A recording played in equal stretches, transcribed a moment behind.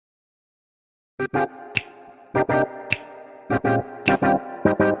Hello,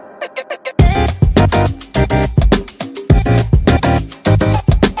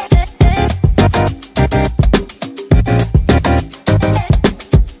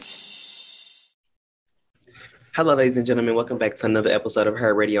 ladies and gentlemen. Welcome back to another episode of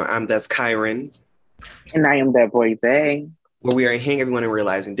Her Radio. That's Kyron. And I am that boy Day. Where we are hearing everyone and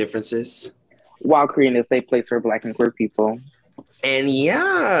realizing differences while creating a safe place for Black and queer people. And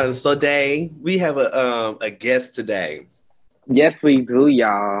yeah, so Day, we have a guest today. Yes, we do,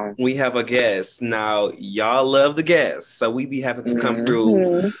 y'all. We have a guest. Now, y'all love the guests, so we be having to come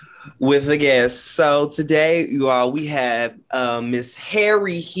through with a guest. So today, you all, we have Miss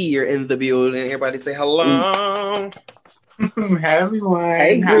Harry here in the building. Everybody say hello. Hey, everyone.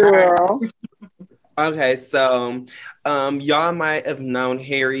 Hey, girl. Okay, so y'all might have known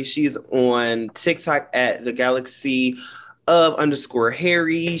Harry. She's on TikTok at the Galaxy of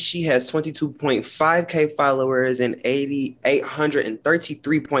 _Harry. She has 22.5K followers and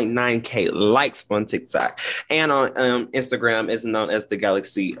 833.9K likes on TikTok. And on Instagram is known as the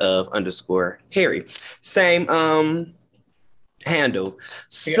Galaxy of _Harry. Same handle.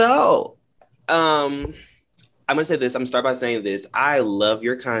 So I'm gonna say this. I'm gonna start by saying this. I love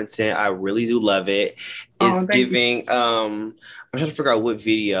your content. I really do love it. It's giving. I'm trying to figure out what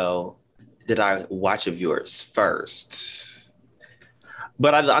video did I watch of yours first.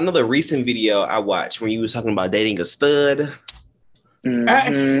 But I know the recent video I watched when you was talking about dating a stud.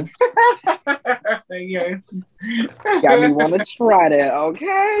 Mm-hmm. Yes. Got me want to try that.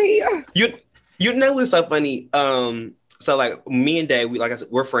 Okay. You know what's so funny? So like me and Dave, like I said,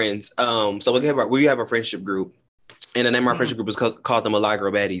 we're friends. So we have a friendship group. And the name of our friendship group is called the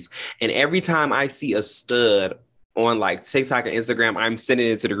Milagro Baddies. And every time I see a stud on like TikTok and Instagram, I'm sending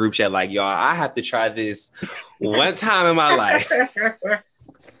it to the group chat like, y'all, I have to try this one time in my life.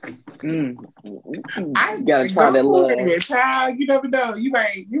 I gotta try that love. Child, you never know. You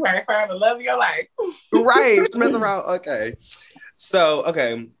might find the love of your life. Right. Mess around. Okay. So,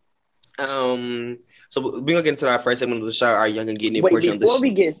 okay. So we're gonna get into our first segment of the show, our young and getting it portion of the show. Before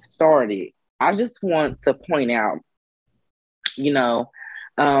we get started, I just want to point out,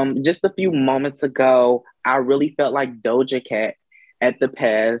 just a few moments ago, I really felt like Doja Cat at the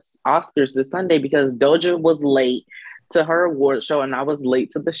past Oscars this Sunday because Doja was late to her award show and I was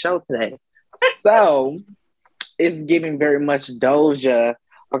late to the show today. So it's giving very much Doja,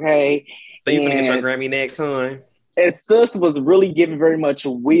 okay? So you gonna get your Grammy next time? And sis was really giving very much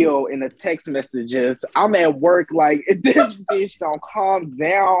will in the text messages. I'm at work like, this bitch don't calm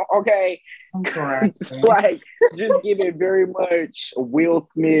down, okay? Like, just giving very much Will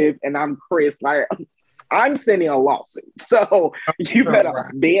Smith and I'm Chris. Like, I'm sending a lawsuit. So you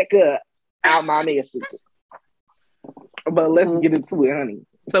better back up out my message. But let's get into it, honey.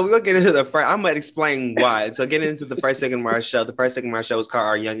 So we're going to get into the first. I'm going to explain why. So getting into the first segment of our show. The first segment of our show is called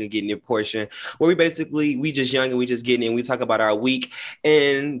Our Young and Getting It portion, where we just young and we just getting in. We talk about our week.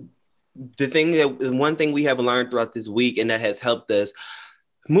 And one thing we have learned throughout this week and that has helped us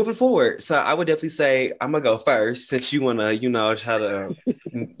moving forward. So I would definitely say I'm gonna go first since you wanna, try to,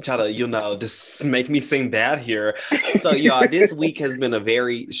 just make me seem bad here. So y'all, this week has been a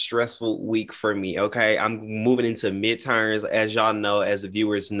very stressful week for me. Okay, I'm moving into midterms, as y'all know, as the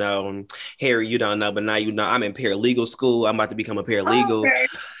viewers know. Harry, you don't know, but now you know. I'm in paralegal school. I'm about to become a paralegal. Okay.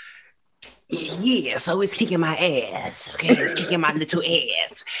 Yeah, so it's kicking my ass. Okay, it's kicking my little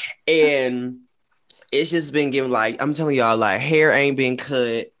ass, and it's just been giving, like, I'm telling y'all, like, hair ain't been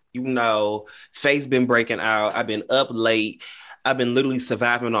cut, face been breaking out. I've been up late. I've been literally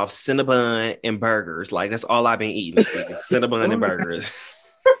surviving off Cinnabon and burgers. Like, that's all I've been eating this week is Cinnabon and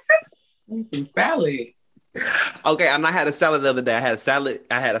burgers. Some salad. Okay, and I had a salad the other day. I had a salad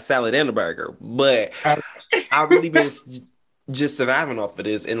and a burger. But I've really been just surviving off of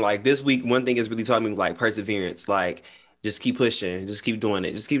this. And, like, this week, one thing has really taught me, like, perseverance. Like, just keep pushing. Just keep doing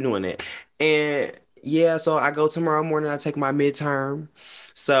it. Just keep doing it. And yeah, so I go tomorrow morning, I take my midterm.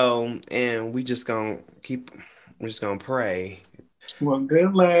 So, and we're just gonna pray. Well,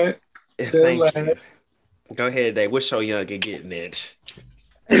 good luck. Good luck. Go ahead, Dave. What's your young and getting it?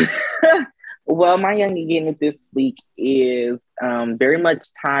 Well, my young and getting it this week is very much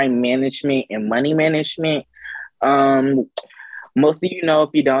time management and money management. Most of you know,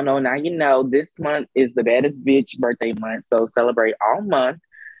 if you don't know, now you know, this month is the baddest bitch birthday month. So celebrate all month.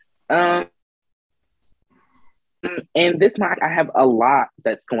 And this month I have a lot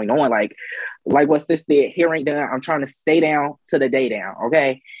that's going on. Like what sis said, here ain't done. I'm trying to stay down to the day down,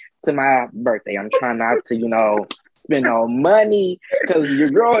 okay? To my birthday. I'm trying not to, spend no money because your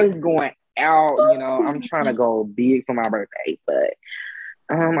girl is going out, I'm trying to go big for my birthday. But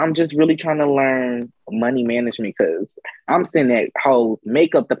I'm just really trying to learn money management because I'm sitting at hoes,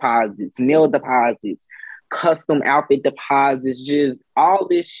 makeup deposits, nail deposits, custom outfit deposits, just all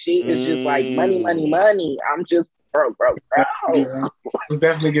this shit is just like money, money, Mm. money. I'm just broke. Yeah. It's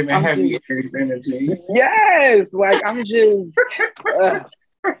definitely giving I'm heavy just Aries energy. yes, like I'm just. Uh,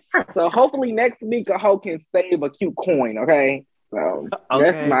 so hopefully next week a hoe can save a cute coin. Okay, so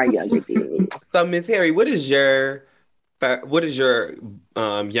that's Okay. my younger thing. So, Miss Harry, what is your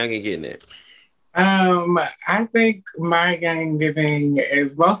youngin getting it? I think my gang giving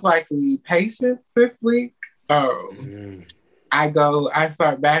is most likely patience this week. Mm. I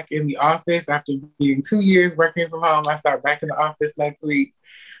start back in the office after being 2 years working from home. I start back in the office next week.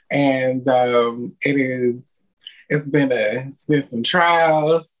 And it's been some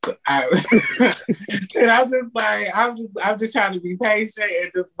trials. And I'm just trying to be patient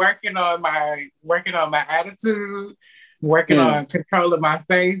and just working on my attitude, working on controlling my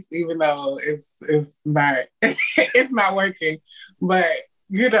face, even though it's not it's not working. But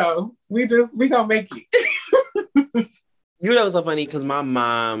we gonna make it. You know, it's so funny because my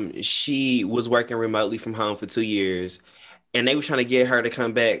mom, she was working remotely from home for 2 years, and they were trying to get her to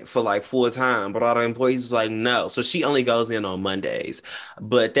come back for like full time, but all the employees was like, no. So she only goes in on Mondays.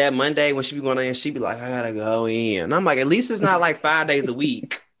 But that Monday when she be going in, she be like, I gotta go in. And I'm like, at least it's not like 5 days a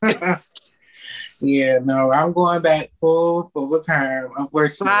week. Yeah, no, I'm going back full time,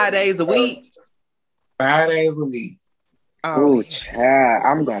 unfortunately. 5 days a week. 5 days a week. Oh, child,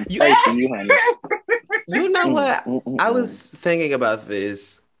 I'm gonna pray for you, honey. You know what? I was thinking about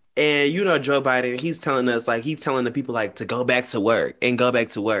this, and you know, Joe Biden, he's telling the people like to go back to work and go back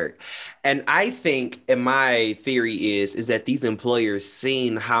to work. And I think, and my theory is that these employers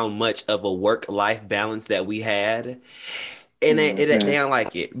seen how much of a work-life balance that we had, and they don't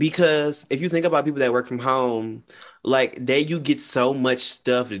like it because if you think about people that work from home, like you get so much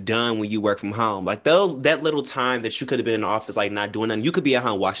stuff done when you work from home. Like that little time that you could have been in the office, like not doing nothing, you could be at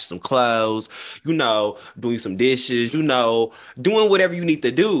home washing some clothes, doing some dishes, doing whatever you need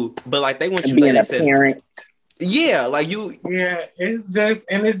to do. But like they want you being like a parent. yeah, like you. Yeah, it's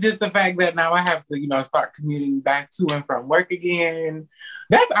just the fact that now I have to, start commuting back to and from work again.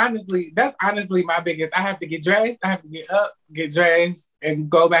 That's honestly my biggest. I have to get dressed. I have to get up, get dressed, and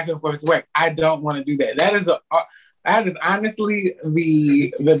go back and forth to work. I don't want to do that. That is honestly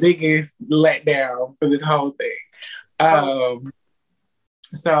the biggest letdown for this whole thing.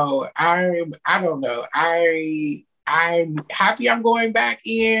 So I don't know. I'm happy I'm going back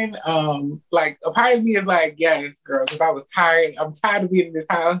in. Like a part of me is like, yes, girl, because I was tired. I'm tired of being in this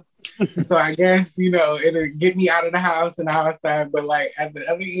house. So I guess, it'll get me out of the house and all that stuff. But like at the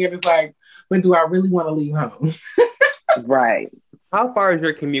other end, it's like, but do I really want to leave home? Right. How far is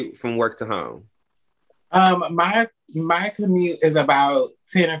your commute from work to home? My commute is about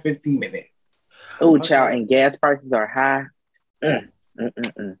 10 or 15 minutes. Oh, child, and gas prices are high.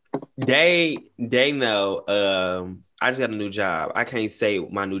 They know. I just got a new job. I can't say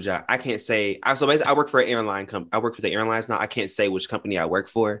my new job. I can't say. So basically, I work for an airline company. I work for the airlines now. I can't say which company I work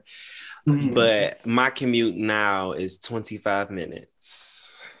for, but my commute now is 25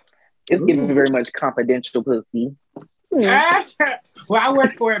 minutes. It's giving very much confidential pussy. Well, I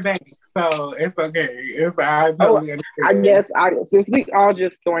work for a bank, so it's okay. I totally understand. I guess since we all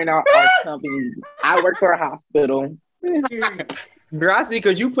just throwing out our company, I work for a hospital. Girl, I see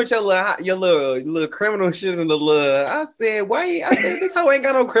because you put your little criminal shit in the little. I said, wait. I said this hoe ain't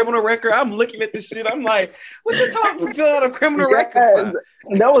got no criminal record. I'm looking at this shit. I'm like, what this hoe fill out a criminal record for?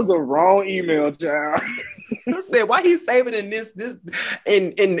 That was the wrong email, child. I said, why you saving in this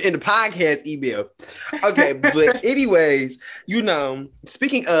in the podcast email? Okay, but anyways,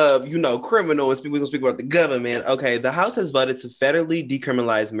 speaking of criminal, and we're gonna speak about the government. Okay, the House has voted to federally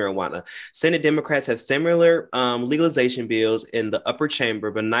decriminalize marijuana. Senate Democrats have similar legalization bills in the upper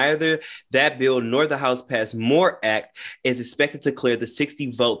chamber, but neither that bill nor the House Passed More Act is expected to clear the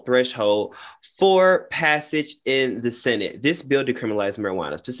 60 vote threshold for passage in the Senate. This bill decriminalizes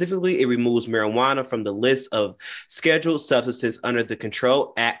marijuana. Specifically, it removes marijuana from the list of scheduled substances under the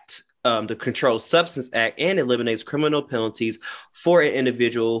Controlled Substance Act, and eliminates criminal penalties for an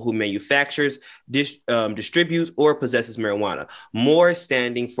individual who manufactures, distributes, or possesses marijuana. More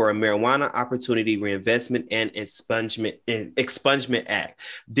standing for a Marijuana Opportunity Reinvestment and Expungement Act.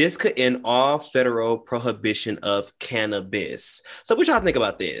 This could end all federal prohibition of cannabis. So what y'all think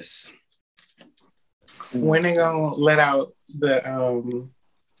about this? When they gonna let out the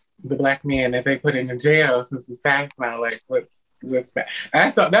black man that they put in the jail since it's tax now? Like what's that?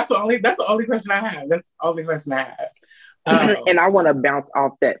 That's the only question I have. That's the only question I have. And I want to bounce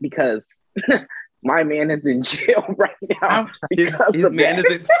off that because My man is in jail right now.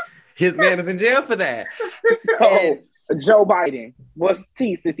 His man is in jail for that. So, Joe Biden, what's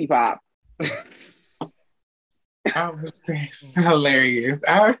T, Sissy Pop? It's hilarious.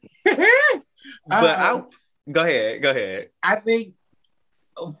 Go ahead. I think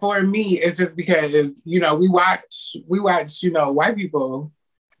for me, it's just because, we watch, white people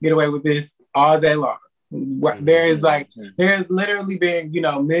get away with this all day long. There's literally been,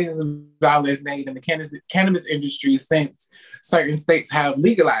 millions of dollars made in the cannabis industry since certain states have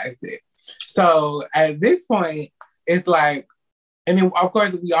legalized it. So at this point, it's like, and then of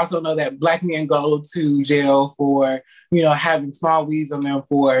course we also know that Black men go to jail for, having small weeds on them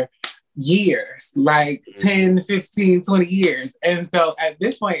for years, like 10, 15, 20 years. And so at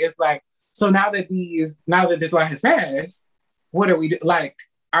this point, it's like, so now that this law has passed, what are we like?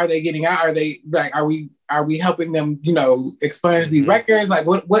 Are they getting out? Are they like, are we helping them, expunge these records? Like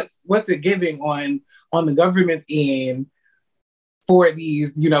what's it giving on the government's end for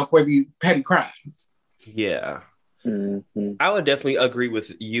these, for these petty crimes? Yeah. Mm-hmm. I would definitely agree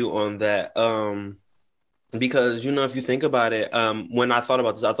with you on that. Because, if you think about it, when I thought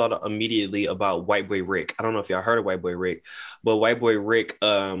about this, I thought immediately about White Boy Rick. I don't know if y'all heard of White Boy Rick, but White Boy Rick,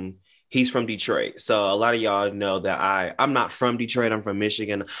 he's from Detroit. So a lot of y'all know that I'm not from Detroit. I'm from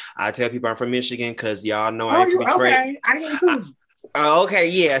Michigan. I tell people I'm from Michigan because y'all know I'm from Detroit. Okay. I am too. Okay,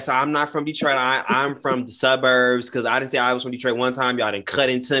 yeah. So I'm not from Detroit. I'm from the suburbs because I didn't say I was from Detroit one time. Y'all didn't cut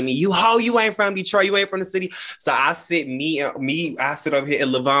into me. You ain't from Detroit. You ain't from the city. So I sit up here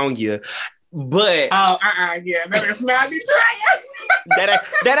in Livonia. But yeah, that is not Detroit.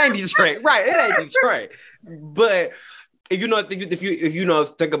 that ain't Detroit, right? It ain't Detroit. But if you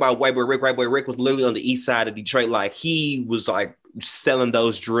think about White Boy Rick was literally on the east side of Detroit. Like he was like selling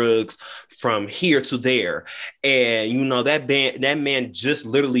those drugs from here to there, and that man just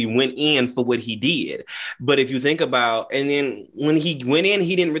literally went in for what he did. But if you think about, and then when he went in,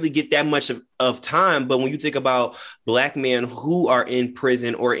 he didn't really get that much of time. But when you think about Black men who are in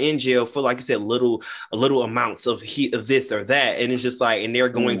prison or in jail for, like you said, little amounts of this or that, and it's just like, and they're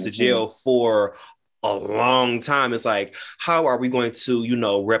going to jail for a long time. It's like, how are we going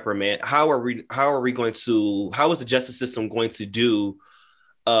to, reprimand? How is the justice system going to do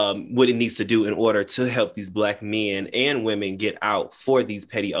what it needs to do in order to help these Black men and women get out for these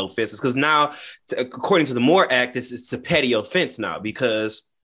petty offenses? Because now, according to the MORE Act, it's a petty offense now because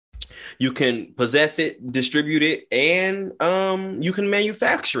you can possess it, distribute it, and you can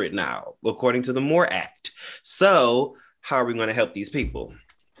manufacture it now, according to the MORE Act. So how are we going to help these people?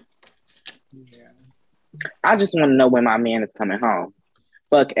 I just want to know when my man is coming home.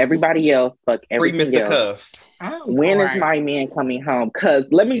 Fuck everybody else. Fuck everything Free Mr. else. Cuff. When is my man coming home? Because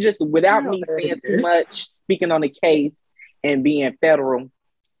let me just, without me saying too much, speaking on the case and being federal,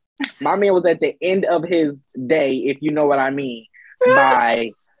 my man was at the end of his day, if you know what I mean,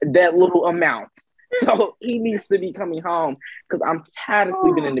 by that little amount. So he needs to be coming home because I'm tired of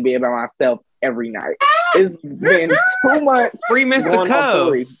sleeping in the bed by myself every night. It's been 2 months. Free Mr.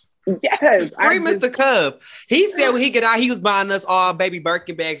 Cuff. Yes. Free Mr. Cuff. He said when he get out, he was buying us all baby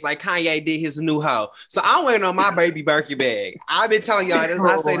Birkin bags like Kanye did his new hoe. So I'm waiting on my baby Birkin bag. I've been telling y'all this.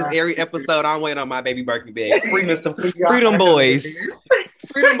 I say this every episode. I'm waiting on my baby Birkin bag. Freedom boys.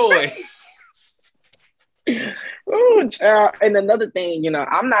 Freedom boys. Oh, child. And another thing,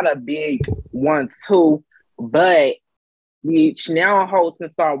 I'm not a big one too, but now hoes can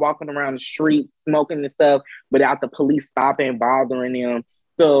start walking around the street smoking and stuff without the police stopping, bothering them.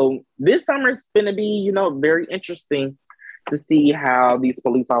 So this summer is going to be, very interesting to see how these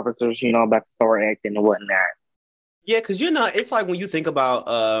police officers, about to start acting and whatnot. Yeah, because, it's like when you think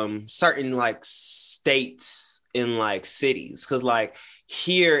about certain, like, states in, like, cities. Because, like,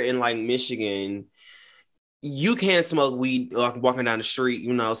 here in, like, Michigan, you can't smoke weed, like, walking down the street,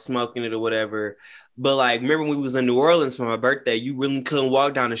 smoking it or whatever. But, like, remember when we was in New Orleans for my birthday, you really couldn't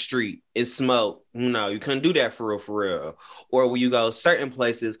walk down the street and smoke. You couldn't do that for real. Or when you go certain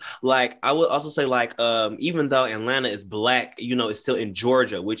places, like, I would also say, like, even though Atlanta is Black, it's still in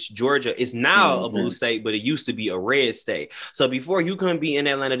Georgia, which Georgia is now a blue state, but it used to be a red state. So before, you couldn't be in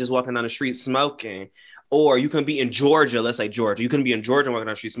Atlanta just walking down the street smoking, or you can be in Georgia, let's say Georgia. You couldn't be in Georgia walking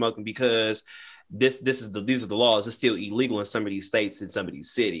down the street smoking because these are the laws. It's still illegal in some of these states, in some of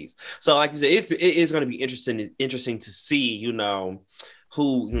these cities. So, like you said, it is going to be interesting to see,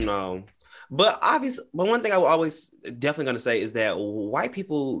 who. But obviously, one thing I will always definitely going to say is that white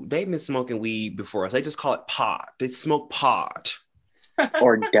people, they've been smoking weed before us. They just call it pot. They smoke pot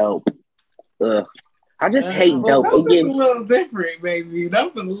or dope. Ugh. I just hate dope. Dope is a little different, baby.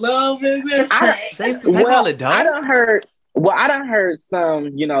 Dope is a little bit different. They call it dope. I done heard. Well, I done heard some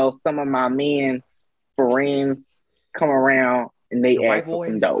of my men's friends come around and they ask for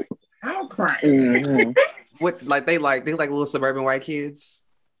some dope. I'm crying. Mm-hmm. What they like little suburban white kids?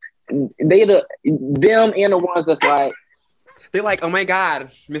 Them and the ones that's like they're like, oh my God,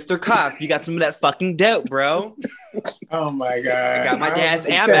 Mr. Cuff, you got some of that fucking dope, bro. Oh my God. I got my dad's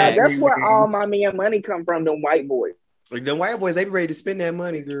Amex. That's where all my man money come from, them white boys. Like them white boys, they be ready to spend that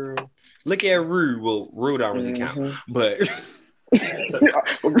money, girl. Look at Rue. Well, Rue don't really count, but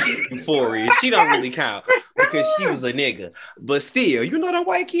Euphoria, she don't really count because she was a nigga. But still, you know the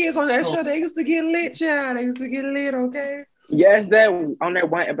white kids on that show, they used to get lit, child. They used to get lit, okay? Yes, that on that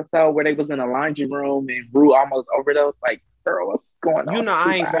one episode where they was in a laundry room and Rue almost overdosed. Like, girl, what's going on? You know,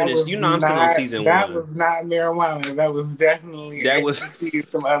 I ain't finished. You know, I'm still on season 1. That was not marijuana. That was definitely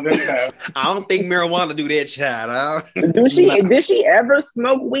some other stuff. I don't think marijuana do that, child. Did she ever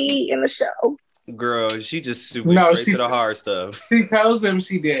smoke weed in the show? Girl, she just straight to the hard stuff. She told them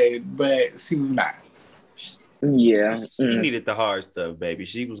she did, but she was not. Yeah. She needed the hard stuff, baby.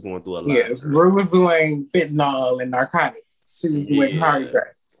 She was going through a lot. Yes, Rue was doing fentanyl and narcotics. She was doing hard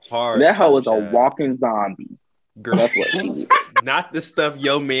drugs. That hoe was a walking zombie. Girl, that's what she not the stuff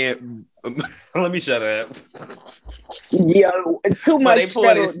yo man. Let me shut up. Yo, too much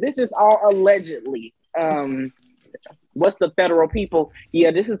federal. This is all allegedly. What's the federal people?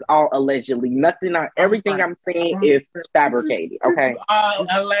 Yeah, this is all allegedly. Everything I'm saying is fabricated. Okay,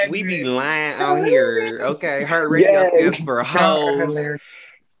 we be lying out here. Okay, Heart Radio stands for hoes.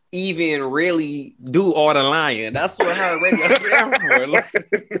 Even really do all the lying. That's what Heart Radio stands for.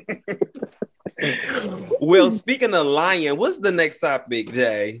 Well, speaking of lying, what's the next topic,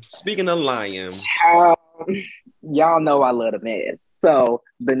 Jay? Speaking of lying, y'all know I love a mess. So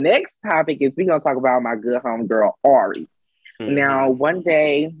the next topic is we're gonna talk about my good homegirl Ari. Mm-hmm. Now, one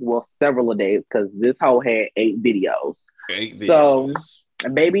day, well, several days, because this hoe had 8 videos. 8 videos. So,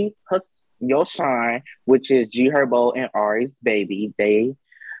 baby, Yo Shine, which is G Herbo and Ari's baby, they,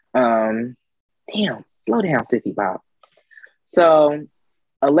 damn, slow down, Sissy Bob. So,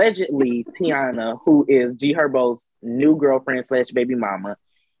 allegedly, Tiana, who is G Herbo's new girlfriend / baby mama,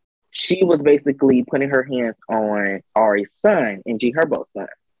 she was basically putting her hands on Ari's son and G Herbo's son.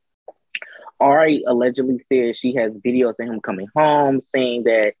 Ari allegedly said she has videos of him coming home saying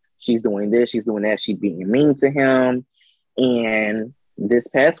that she's doing this, she's doing that, she's being mean to him. And this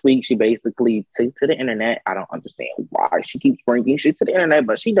past week, she basically took to the internet. I don't understand why she keeps bringing shit to the internet,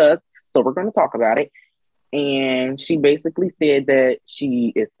 but she does. So we're going to talk about it. And she basically said that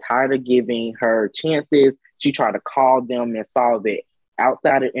she is tired of giving her chances. She tried to call them and solve it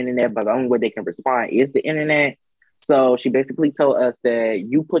outside of the internet, but the only way they can respond is the internet. So she basically told us that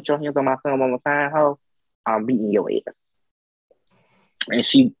you put your hands on my son one more time, ho, I'm beating your ass. And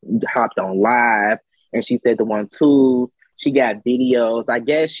she hopped on live and she said the 1-2. She got videos. I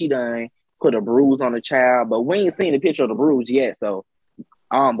guess she done put a bruise on the child, but we ain't seen the picture of the bruise yet, so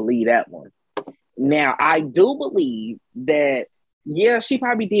I don't believe that one. Now, I do believe that, yeah, she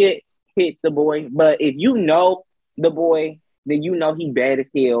probably did hit the boy, but if you know the boy, then you know he bad as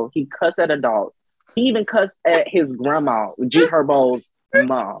hell. He cuss at adults. He even cussed at his grandma, G Herbo's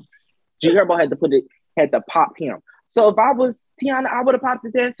mom. G Herbo had to pop him. So if I was Tiana, I would have popped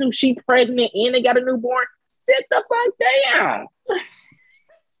his ass too. She pregnant and they got a newborn. Sit the fuck down.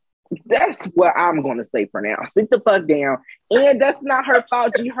 That's what I'm going to say for now. Sit the fuck down. And that's not her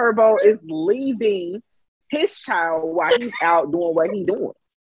fault. G Herbo is leaving his child while he's out doing what he's doing.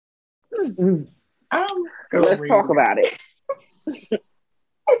 Let's talk about it.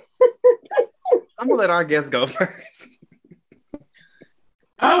 I'm gonna let our guests go first.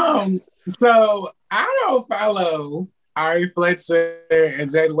 So I don't follow Ari Fletcher and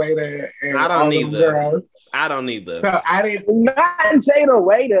Jada Waiter and I don't either. Girls. I don't either. So I didn't. Not Jada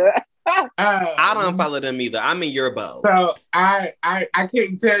Waiter. I don't follow them either. I'm in your boat. So I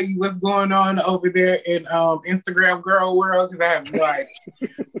can't tell you what's going on over there in Instagram girl world because I have no idea.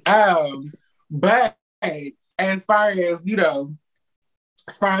 But as far as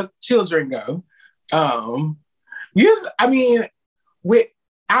children go, I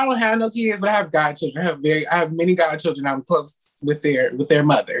don't have no kids, but I have godchildren. I have many godchildren. I'm close with their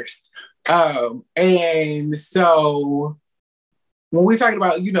mothers. And so when we're talking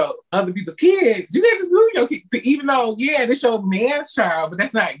about, other people's kids, you can't just move your kid, even though, this your man's child, but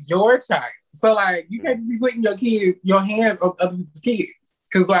that's not your child. So you can't just be putting your hands on other people's kids.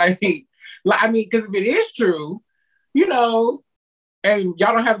 Cause because if it is true, and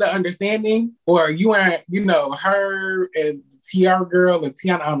y'all don't have the understanding, or you aren't, her and Tiara girl and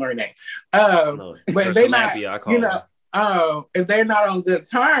Tiana, I don't know her name. But they not, if they're not on good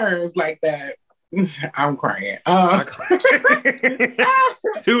terms like that, I'm crying.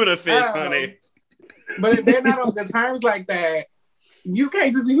 Tuna fish, honey. But if they're not on good terms like that, you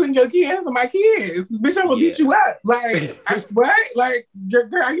can't just be putting your kids on my kids. Bitch, I'm gonna beat you up. Like, what? Like,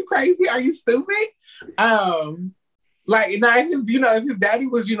 girl, are you crazy? Are you stupid? Like, now, if his daddy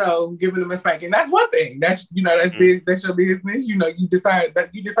was, giving him a spanking, that's one thing. That's, that's your business. You decide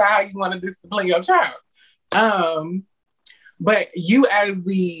how you want to discipline your child. But you as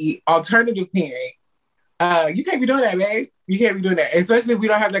the alternative parent, you can't be doing that, babe. You can't be doing that, especially if we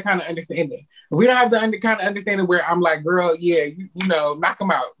don't have that kind of understanding. If we don't have the kind of understanding where I'm like, girl, yeah, knock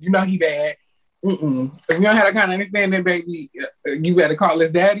him out. He bad. Mm-mm. If we don't have that kind of understanding, baby, you better call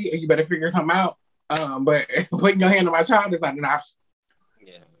his daddy or you better figure something out. But putting your hand on my child is not an option.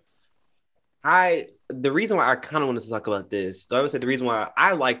 Yeah. The reason why I kind of wanted to talk about this, I would say the reason why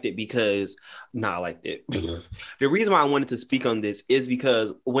I liked it because, I liked it. The reason why I wanted to speak on this is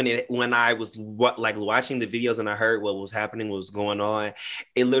because when I was watching the videos and I heard what was happening, what was going on,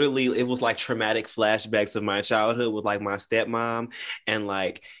 it was like traumatic flashbacks of my childhood with like my stepmom, and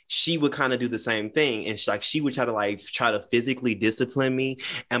like she would kind of do the same thing, and she would try to physically discipline me,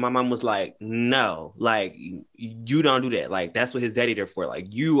 and my mom was like, no, like you don't do that, like that's what his daddy there for,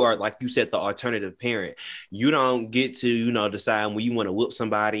 like you are, like you said, the alternative parent. You don't get to, decide when you want to whoop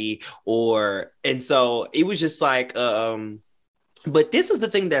somebody and so it was just like, but this is the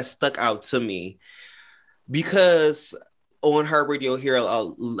thing that stuck out to me because on Her Radio here,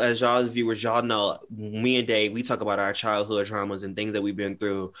 as y'all viewers, y'all know, me and Dave, we talk about our childhood traumas and things that we've been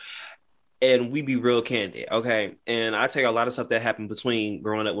through. And we be real candid, okay? And I tell you a lot of stuff that happened between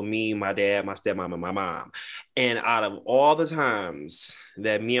growing up with me, my dad, my stepmom, and my mom. And out of all the times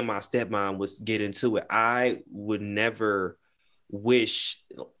that me and my stepmom would get into it, I would never want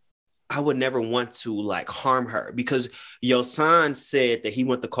to like harm her, because your son said that he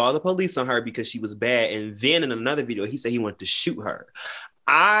wanted to call the police on her because she was bad. And then in another video, he said he wanted to shoot her.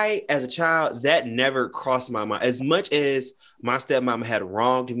 As a child, that never crossed my mind. As much as my stepmom had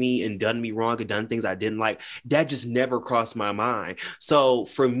wronged me and done me wrong and done things I didn't like, that just never crossed my mind. So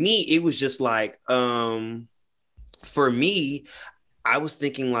for me, it was just like, for me, I was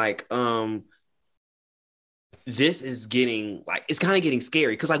thinking like, this is getting like, it's kind of getting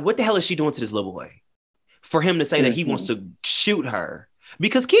scary. Cause like, what the hell is she doing to this little boy for him to say that he wants to shoot her?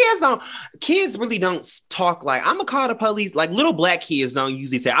 Because kids really don't talk like, I'm gonna call the police. Like little black kids don't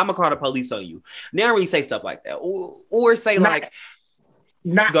usually say, I'm gonna call the police on you. They don't really say stuff like that. Or say not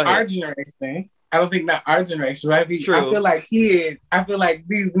our generation. I don't think not our generation. But I feel like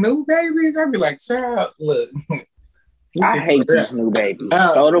these new babies, I'd be like, child, look. I hate these new babies.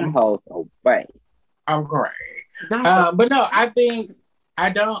 Throw them hoes away. I'm crying. But no, I don't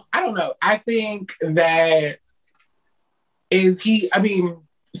know. I think that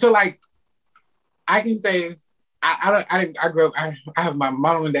so like I can say I grew up, I have my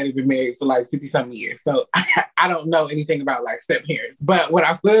mom and daddy been married for like 50 something years. So I don't know anything about like step parents. But what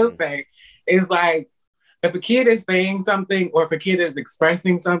I will say is like, if a kid is saying something or if a kid is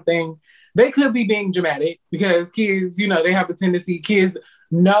expressing something, they could be being dramatic because kids, they have a tendency, kids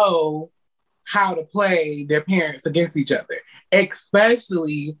know how to play their parents against each other,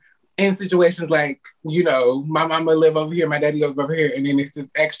 especially in situations like, my mama live over here, my daddy live over here, and then it's this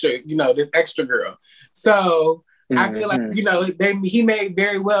extra girl. So I feel like, he may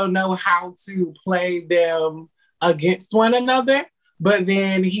very well know how to play them against one another, but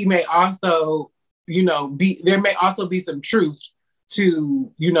then he may also, there may also be some truth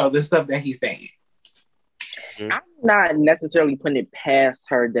to, the stuff that he's saying. I'm not necessarily putting it past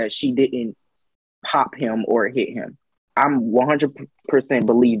her that she didn't pop him or hit him. I'm 100%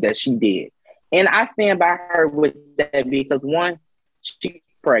 believe that she did. And I stand by her with that because one, she's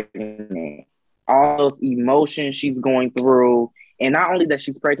pregnant. All those emotions she's going through. And not only that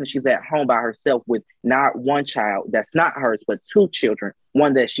she's pregnant, she's at home by herself with not one child that's not hers, but two children,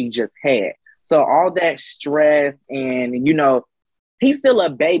 one that she just had. So all that stress and, he's still a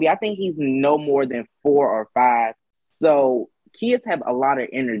baby. I think he's no more than 4 or 5. So kids have a lot of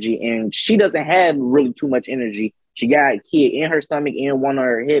energy and she doesn't have really too much energy. She got a kid in her stomach and one on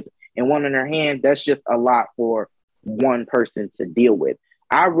her hip and one in her hand. That's just a lot for one person to deal with.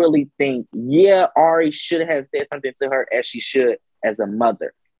 I really think, Ari should have said something to her as she should as a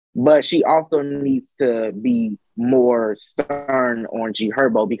mother, but she also needs to be more stern on G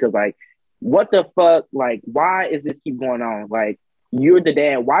Herbo because like, what the fuck? Like, why is this keep going on? Like, you're the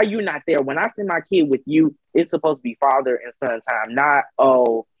dad. Why are you not there? When I send my kid with you, it's supposed to be father and son time, not,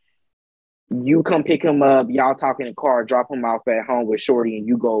 you come pick him up, y'all talk in the car, drop him off at home with Shorty, and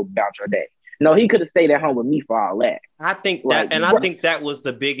you go about your day. No, he could have stayed at home with me for all that. I think that, and I think that was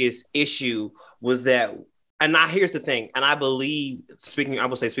the biggest issue was that, and now here's the thing, and I believe, speaking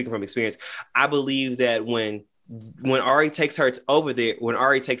from experience, I believe that when Ari takes her over there, when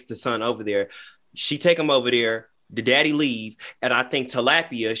Ari takes the son over there, she take him over there, the daddy leave, and I think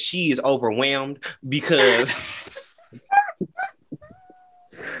Tilapia, she is overwhelmed because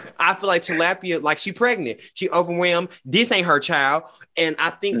I feel like Tilapia, like she pregnant, she overwhelmed. This ain't her child, and I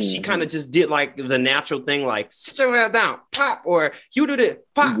think she kind of just did like the natural thing, like sit your head down, pop, or you do this,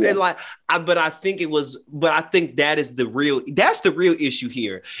 pop, and like. But I think that is that's the real issue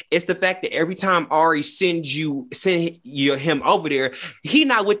here. It's the fact that every time Ari send him over there, he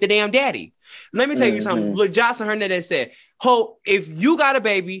not with the damn daddy. Let me tell you something. Look, Jocelyn Hernandez said, "Ho, if you got a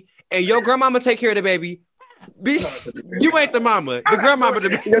baby and your grandmama take care of the baby." You ain't the mama. The grandmama the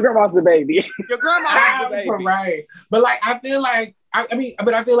baby. Your grandma's the baby. Your grandma's the baby. Right. But like I feel like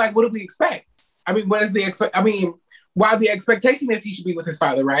what do we expect? I mean, what is the while the expectation is he should be with his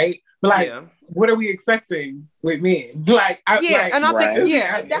father, right? But like what are we expecting with men? Like and I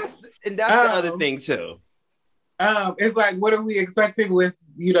think that's the other thing too. It's like what are we expecting with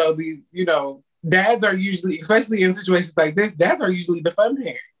these dads are usually, especially in situations like this, dads are usually the fun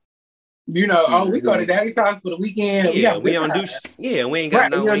parent. We go to daddy's house for the weekend. We don't do we ain't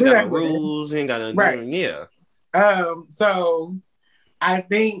got no rules, we ain't got no So I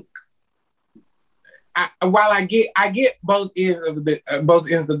think while I get both ends of the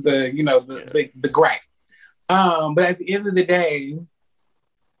the gripe. But at the end of the day,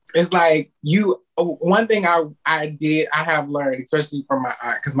 it's like one thing I have learned, especially from my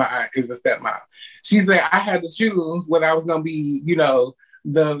aunt, because my aunt is a stepmom. She said I had to choose whether I was gonna be,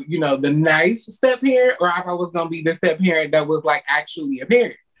 the nice step parent, or if I was gonna be the step parent that was like actually a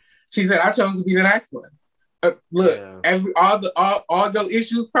parent. She said I chose to be the nice one. All those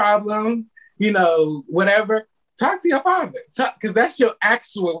issues, problems, whatever. Talk to your father, because that's your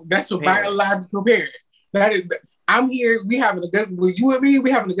biological parent. I'm here. We having a good. You and me, we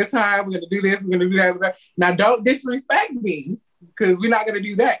having a good time. We're gonna do this. We're gonna do that. Now, don't disrespect me, because we're not gonna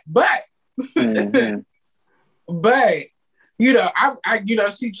do that. But, but. She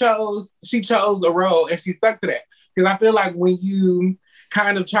chose a role and she stuck to that. Because I feel like when you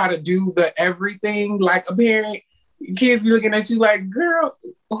kind of try to do the everything like a parent, kids be looking at you like, girl,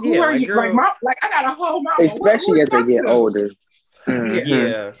 who are you? Girl. Like, mom, like I got a whole mom. Especially as they get older.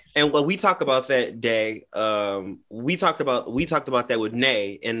 Yeah. And when we talk about that day, we talked about that with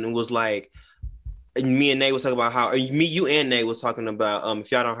Nay, and it was like, me and Nay was talking about how you and Nay was talking about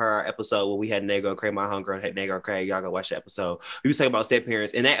if y'all don't heard our episode where we had Nay go Craig, my hunger, and had Nay go Craig, y'all go watch the episode. We was talking about step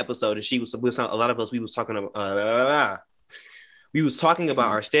parents in that episode, and a lot of us we was talking about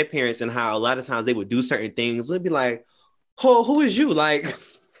our step parents and how a lot of times they would do certain things. We'd be like, "Oh, who is you?" Like,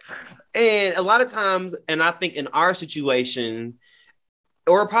 and a lot of times, and I think in our situation,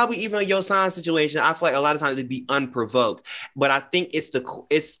 or probably even your sign situation, I feel like a lot of times it'd be unprovoked. But I think it's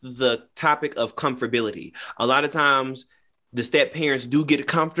the topic of comfortability. A lot of times the step parents do get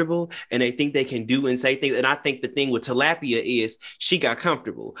comfortable and they think they can do and say things. And I think the thing with Tilapia is she got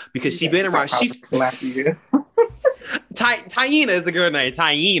comfortable because she been around. She's Tilapia. Taina is the girl name.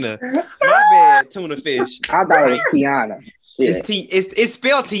 Taina. My bad, tuna fish. I thought it was Tiana. It's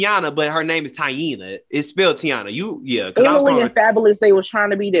spelled Tiana, but her name is Taina. It's spelled Tiana. Emily and Fabulous, they was trying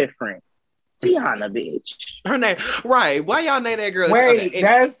to be different. Tiana, bitch. Her name, right? Why y'all name that girl? Wait,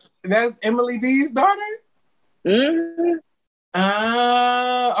 that's Emily B's daughter. Mm-hmm.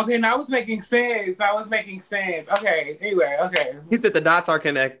 Okay. Now it's making sense. Okay. Anyway, okay. He said the dots are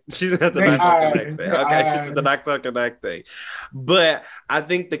connected. She said the dots are connected. Okay, she said the dots are connected. But I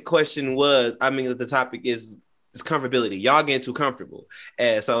think the question was, the topic is comfortability. Y'all getting too comfortable.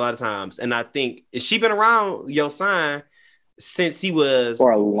 So a lot of times, and I think she been around your son since he was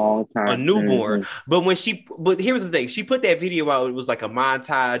for a long time, a newborn. But here's the thing: she put that video out. It was like a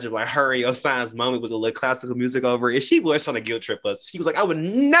montage of like her and your son's moment with a little classical music over it. And she was trying to guilt trip us. She was like, "I would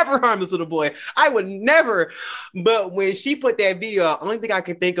never harm this little boy. I would never." But when she put that video out, the only thing I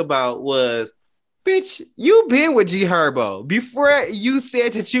could think about was, bitch, you been with G Herbo before you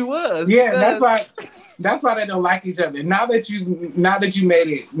said that you was. Yeah, that's why they don't like each other. Now that you made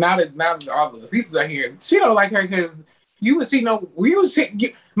it, now that all the pieces are here, she don't like her because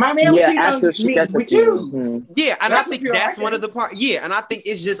my man was cheating on me with you. Mm-hmm. Yeah, and I think that's one of the parts. Yeah, and I think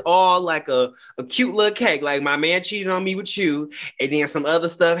it's just all like a cute little cake. Like my man cheated on me with you, and then some other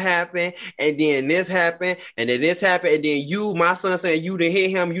stuff happened, and then this happened, and then this happened, and then my son saying you didn't hit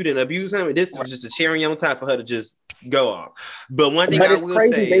him, you didn't abuse him, and this was just a cherry on top for her to just go off. But one thing I will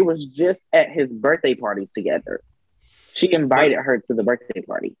say, they was just at his birthday party together. She invited her to the birthday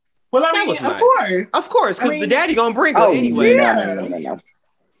party. Well, I That mean, was nice. of course, because the daddy gonna bring her Oh, anyway. no.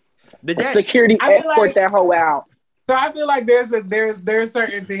 The daddy. Security escort that hoe out. So I feel like there's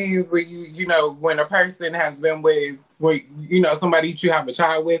certain things where you know, when a person has been with you know, somebody you have a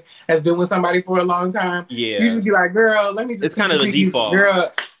child with has been with somebody for a long time. Yeah. You just be like, girl, let me just. It's kind of the default.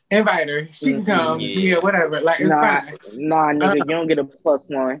 Girl, invite her. She can come. Yeah, whatever. Like, it's fine. Nah, nigga, you don't get a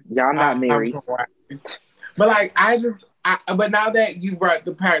 +1. Y'all not married. But like, but now that you brought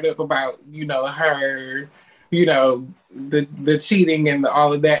the part up about, you know, her, you know, the cheating and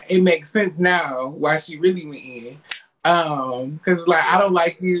all of that, it makes sense now why she really went in. Because like, I don't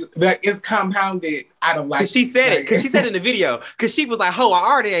like you. That it's compounded. I don't like. She said it because she said it in the video because she was like, "Oh,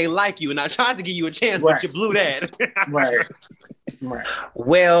 I already ain't like you, and I tried to give you a chance, but you blew that." Right.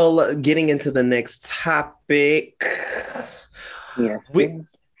 Well, getting into the next topic. Yeah.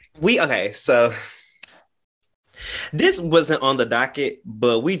 We okay. So this wasn't on the docket,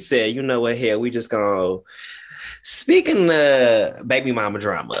 but we said, you know what? Hell, we just gonna. Speaking of baby mama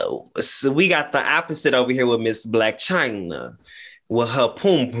drama, so we got the opposite over here with Miss Blac Chyna with her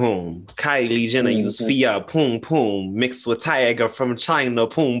poom poom. Kylie Jenner used Fia poom poom mixed with Tiger from China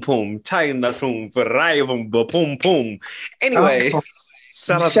poom poom. China poom poom poom. Anyway,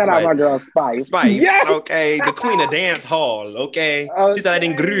 shout out my girl Spice. Yes! Okay, the queen of dance hall. Okay, she said I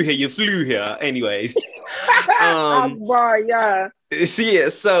didn't grew here, you flew here. Anyways,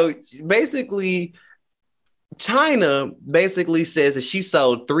 so basically. Chyna basically says that she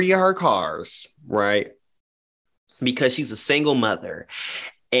sold 3 of her cars, right? Because she's a single mother.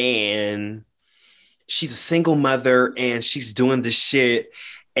 And she's doing this shit.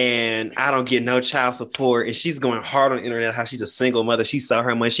 And I don't get no child support. And she's going hard on the internet how she's a single mother. She sold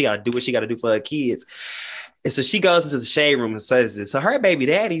her money. She got to do what she got to do for her kids. And so she goes into the shade room and says this. So her baby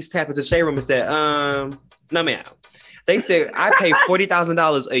daddies tap into the shade room and said, no, ma'am. They said, I pay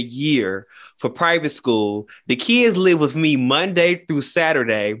 $40,000 a year for private school. The kids live with me Monday through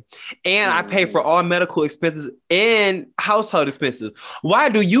Saturday, and I pay for all medical expenses and household expenses. Why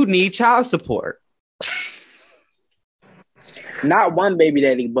do you need child support? Not one baby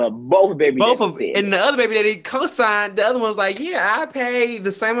daddy, but both baby daddies. And the other baby daddy co-signed. The other one was like, yeah, I pay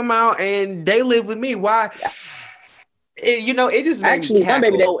the same amount, and they live with me. Why? It just actually one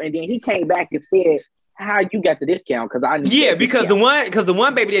baby daddy, and then he came back and said, how you got the discount? Because the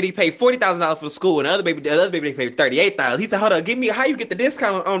one baby daddy paid $40,000 for the school, and the other baby daddy paid $38,000. He said, "Hold on, give me how you get the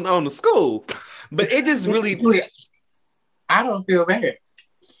discount on the school." But it just really, I don't feel bad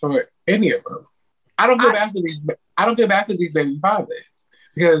for any of them. I don't feel bad for these. I don't feel bad for these baby fathers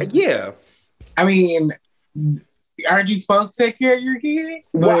because I mean, aren't you supposed to take care of your kid?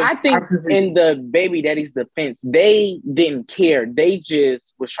 Well, I think in the baby daddy's defense, they didn't care. They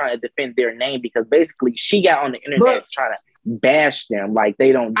just was trying to defend their name because basically she got on the internet trying to bash them like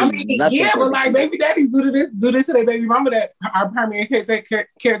they don't do nothing. Yeah, but like baby daddies do this to their baby mama that are primary caretakers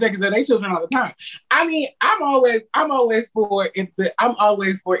of their children all the time. I mean, I'm always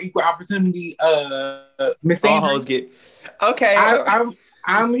for equal opportunity. Miss Sandra. Okay.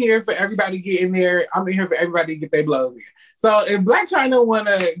 I'm here for everybody getting there. I'm here for everybody to get their blows in. So if Blac Chyna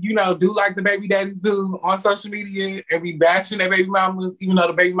wanna, do like the baby daddies do on social media and be bashing their baby mamas, even though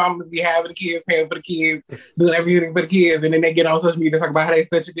the baby mamas be having the kids, paying for the kids, doing everything for the kids, and then they get on social media to talk about how they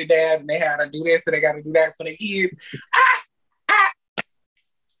such a good dad and they had to do this and they got to do that for their kids.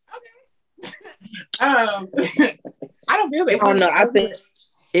 Okay. I don't feel that. Oh no, I think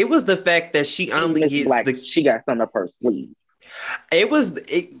it was the fact that she only gets she got something up her sleeve.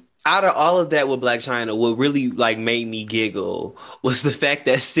 Out of all of that with Blac Chyna, what really like made me giggle was the fact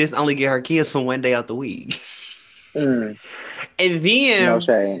that sis only get her kids for one day out the week. And then no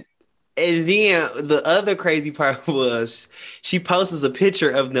shame. And then the other crazy part was she posts a picture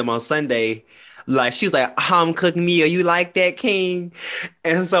of them on Sunday. Like she's like, home cooked meal, you like that, King?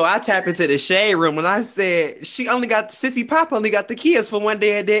 And so I tap into the shade room and I said, Sissy Pop only got the kids for one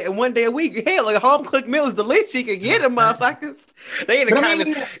day a week. Hell, like a home cooked meal is the least she could get them motherfuckers. They in the kind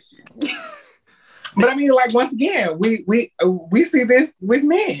of. But I mean, like once again, we see this with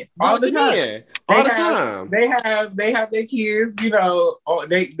men all the time. All the time. They have their kids,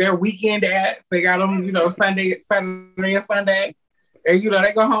 their weekend at. They got them, Saturday and Sunday. And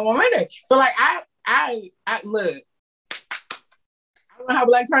they go home on Monday. So like I look, I don't know how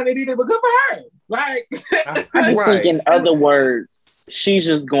Blac Chyna did it, but good for her. Like I just think in other words, she's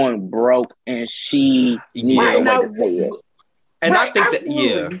just going broke and she needed a way to say it. And I think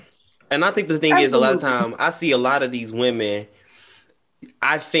that And I think the thing is a lot of time I see a lot of these women,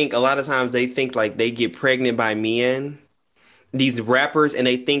 I think a lot of times they think like they get pregnant by men, these rappers, and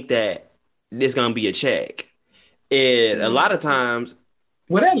they think that there's gonna be a check. And a lot of times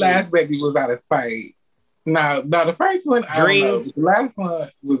Well, that last baby was out of spite. No, the first one, I don't know. The last one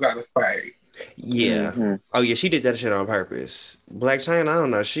was out of spite. Yeah. Mm-hmm. Oh, yeah, she did that shit on purpose. Blac Chyna, I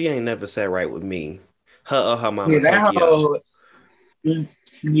don't know. She ain't never sat right with me. Her or her mama, Tokyo.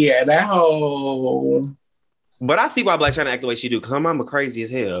 That whole... But I see why Blac Chyna act the way she do, because her mama crazy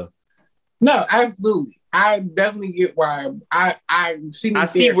as hell. No, absolutely. I definitely get why. I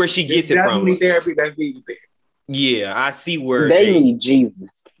see where she gets it from. Definitely therapy that's needed there. Yeah, I see where they need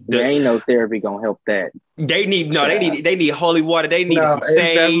Jesus. There ain't no therapy gonna help that. They need holy water. They need some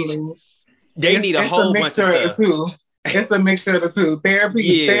sage. They need a whole bunch of stuff. It's a mixture of the two.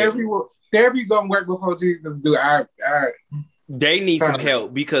 Therapy gonna work before Jesus do. They need some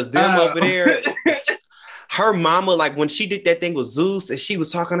help because them over there. Her mama, like when she did that thing with Zeus and she was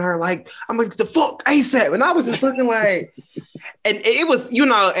talking to her like, I'm like, the fuck ASAP. And I was just looking like, and it was,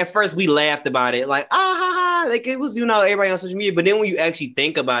 at first we laughed about it, like, like it was, everybody on social media. But then when you actually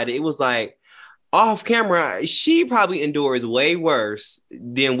think about it, it was like off camera, she probably endures way worse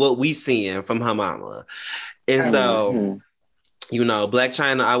than what we seeing from her mama. And so, Blac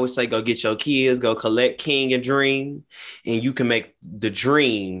Chyna, I would say go get your kids, go collect King and Dream, and you can make the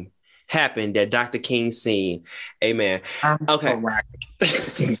dream happen that Dr. King seen. Amen. Okay. Right.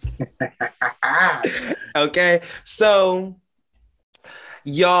 Okay. So,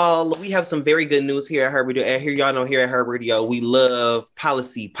 y'all, we have some very good news here at Her Radio. And here y'all know here at Her Radio, we love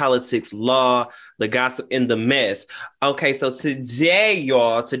policy, politics, law, the gossip, and the mess. Okay, so today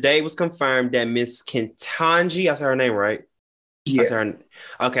was confirmed that Miss Ketanji, I said her name right? Yeah.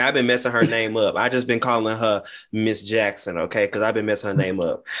 Okay, I've been messing her name up. I just been calling her Miss Jackson, okay? Because I've been messing her name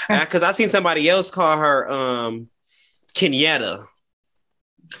up. Because I seen somebody else call her Kenyatta.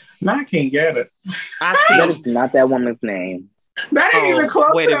 Not Kenyatta. I see. That is not that woman's name. That ain't even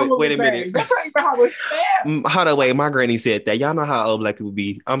close. Wait a minute. That's not even how it's said. Hold on, wait. My granny said that. Y'all know how old black people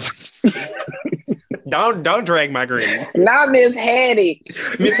be. Don't drag my granny. Not Miss Hattie.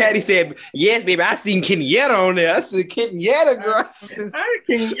 Miss Hattie said, "Yes, baby. I seen Kenyatta on there. I said Kenyatta, girl."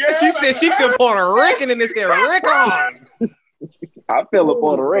 She said she feel Puerto Rican in this hair. Rick on. I feel a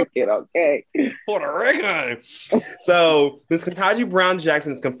Puerto Rican, okay. Puerto Rican. So Ms. Ketanji Brown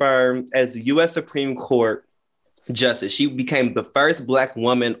Jackson is confirmed as the U.S. Supreme Court Justice. She became the first Black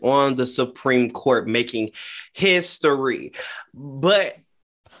woman on the Supreme Court, making history. But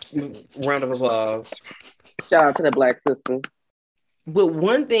round of applause. Shout out to the Black sister. But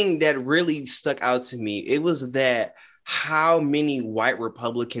one thing that really stuck out to me, it was that how many white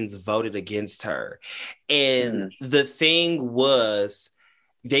Republicans voted against her. And the thing was,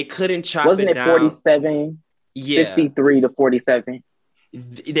 they couldn't chop it down. Wasn't it 47? Yeah. 53 to 47?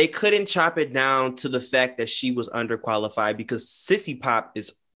 They couldn't chop it down to the fact that she was underqualified because Sissy Pop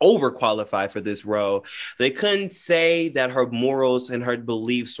is overqualified for this role. They couldn't say that her morals and her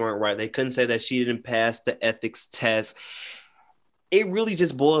beliefs weren't right. They couldn't say that she didn't pass the ethics test. It really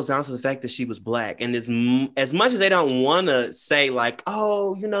just boils down to the fact that she was Black. And as much as they don't want to say like,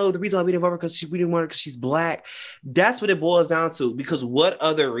 oh, the reason why we didn't vote her because we didn't want her because she's Black, that's what it boils down to. Because what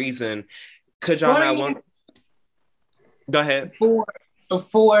other reason could y'all not want? Go ahead. So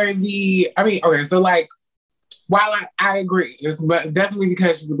like, while I agree, it's definitely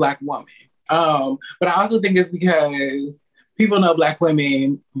because she's a Black woman. But I also think it's because people know Black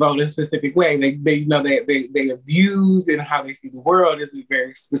women vote a specific way. They know that their views and how they see the world is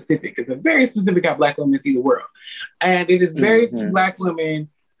very specific. It's a very specific how Black women see the world. And it is very few Black women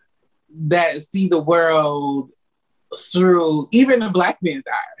that see the world through even the Black men's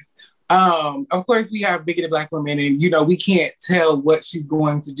eyes. Of course, we have bigoted Black women and, we can't tell what she's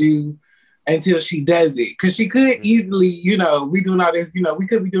going to do until she does it. Because she could easily, we doing all this, we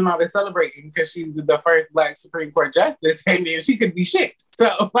could be doing all this celebrating because she's the first Black Supreme Court justice and then she could be shit.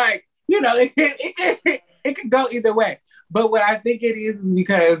 So, like, it could go either way. But what I think it is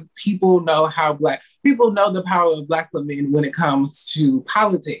because people know the power of Black women when it comes to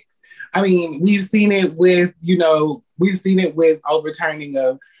politics. I mean, we've seen it with overturning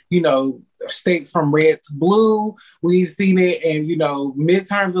of, states from red to blue. We've seen it in,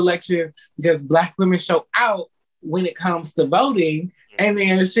 midterms elections because Black women show out when it comes to voting. And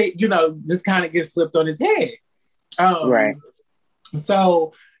then shit, just kind of gets flipped on its head. Right.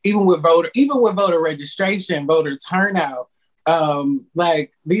 So even with voter registration, voter turnout,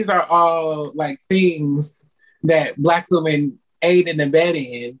 like these are all like things that Black women aid and abet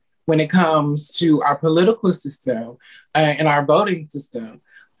in when it comes to our political system and our voting system.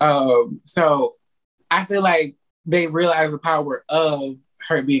 So I feel like they realize the power of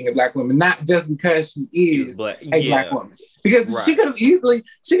her being a Black woman, not just because she is a Black woman. Because she could have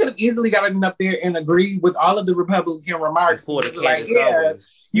easily gotten up there and agreed with all of the Republican remarks. Like,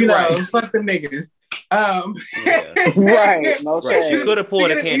 you know, fuck them niggas. Right. No shit. She could have pulled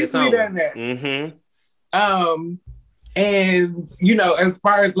a Candace Owens. And you know, as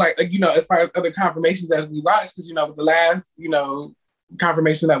far as other confirmations that we watched, because you know, with the last, you know,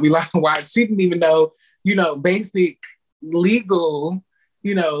 confirmation that we watched, she didn't even know, you know, basic legal,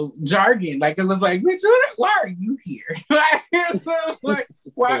 you know, jargon. Like, it was like, bitch, why are you here? Like,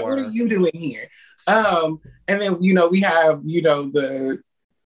 what are you doing here? And then, you know, we have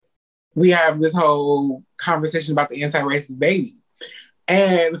this whole conversation about the anti-racist baby.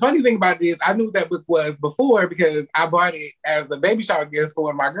 And the funny thing about it is, I knew what that book was before because I bought it as a baby shower gift for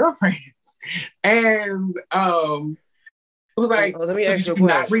one of my girlfriends. And it was like, let me ask you a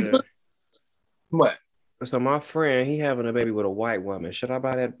question. What? So my friend, he having a baby with a white woman. Should I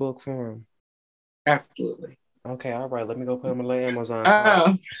buy that book for him? Absolutely. Okay, all right. Let me go put him on Amazon.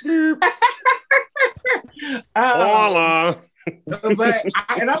 But I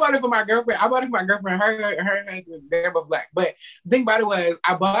bought it for my girlfriend. Her husband, they're both Black. But the thing about it was,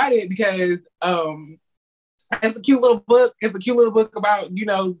 I bought it because it's a cute little book. It's a cute little book about, you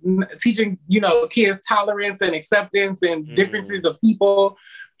know, teaching, you know, kids tolerance and acceptance and differences of people.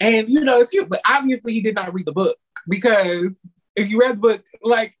 And, you know, it's cute. But obviously he did not read the book, because if you read the book,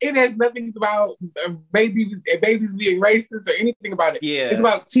 like, it has nothing about babies being racist or anything about it. Yeah. It's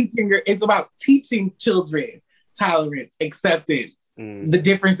about teaching children tolerance, acceptance, the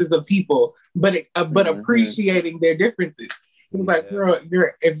differences of people, but appreciating their differences. It was like, girl,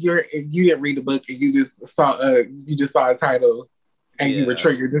 if you didn't read the book and you just saw a title and you were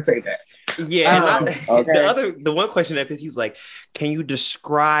triggered to say that. Yeah. The one question that he's like, can you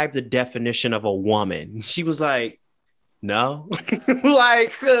describe the definition of a woman? She was like, no.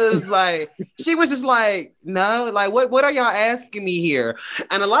 Like, cause like she was just like, no, like what are y'all asking me here?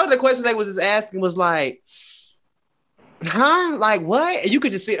 And a lot of the questions they was just asking was like, huh? Like what? And you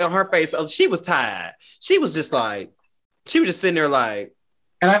could just see it on her face. Oh, she was tired. She was just sitting there like.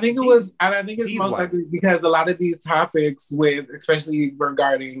 And I think it's most likely because a lot of these topics especially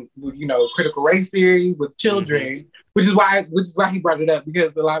regarding, you know, critical race theory with children, which is why he brought it up,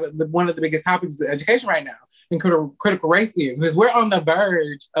 because one of the biggest topics is education right now in critical race theory, because we're on the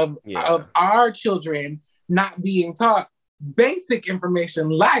verge of our children not being taught basic information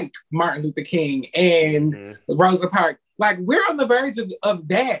like Martin Luther King and Rosa Parks. Like, we're on the verge of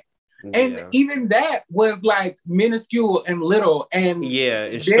that. And even that was like minuscule and little and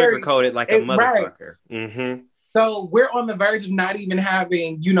it's sugar-coated like a motherfucker. Right. So we're on the verge of not even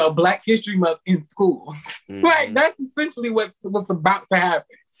having, you know, Black History Month in schools. Like, that's essentially what's about to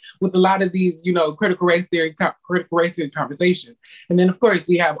happen with a lot of these, you know, critical race theory conversations. And then, of course,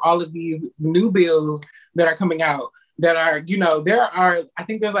 we have all of these new bills that are coming out that are, you know, I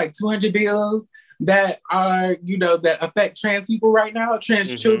think there's like 200 bills that are, you know, that affect trans people right now,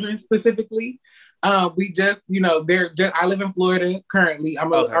 trans children specifically. We just, you know, I live in Florida currently.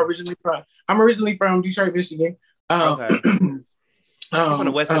 I'm originally from Detroit, Michigan. I'm from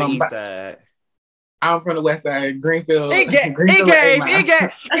the west and the east side. I'm from the west side, Greenfield. It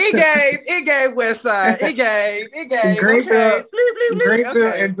gave west side. It gave Greenfield.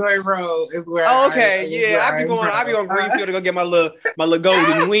 Greenfield and Joy Road is where. I be on Greenfield to go get my little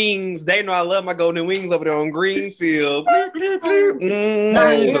golden wings. They know I love my golden wings over there on Greenfield. No,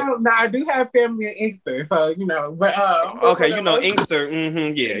 I do have family in Inkster, so you know. But you know Inkster.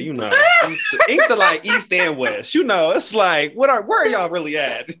 Yeah, you know Inkster like east and west. You know, it's like where are y'all really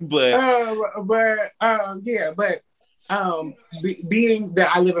at? Being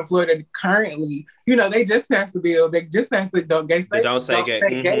that I live in Florida currently, you know, they just passed the bill. They just passed the Don't Say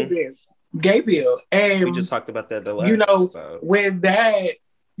Gay bill. And we just talked about that the last you know, episode. with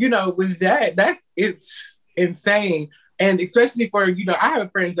that, it's insane. And especially for, you know, I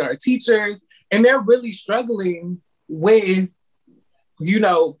have friends that are teachers and they're really struggling with, you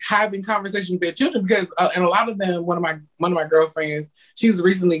know, having conversations with their children because, and a lot of them, one of my girlfriends, she was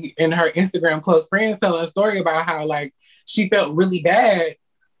recently in her Instagram close friends telling a story about how like she felt really bad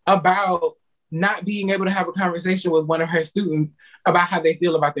about not being able to have a conversation with one of her students about how they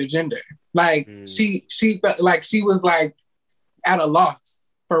feel about their gender. Like she felt like she was like at a loss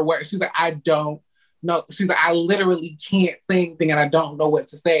for words. She's like, I don't know. She's like, I literally can't say anything and I don't know what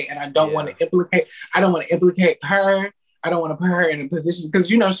to say. And I don't want to implicate her. I don't want to put her in a position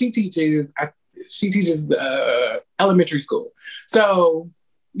because, you know, she teaches elementary school. So,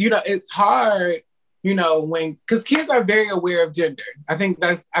 you know, it's hard you know, because kids are very aware of gender. I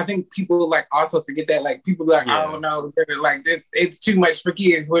think people like also forget that, like people like, I don't know, like it's too much for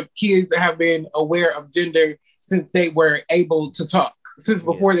kids. But kids have been aware of gender since they were able to talk, since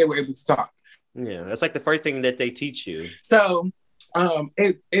before they were able to talk. Yeah, that's like the first thing that they teach you. So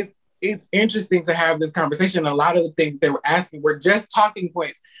it's interesting to have this conversation. A lot of the things they were asking were just talking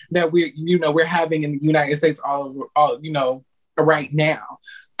points that we're having in the United States all right now.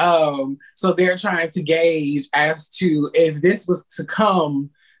 So they're trying to gauge as to if this was to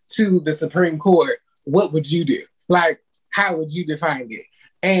come to the Supreme Court, what would you do? Like, how would you define it?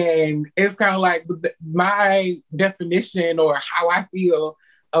 And it's kind of like my definition or how I feel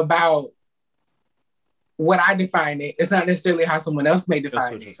about what I define it. It's not necessarily how someone else may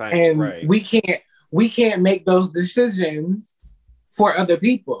define it. And right. we can't make those decisions for other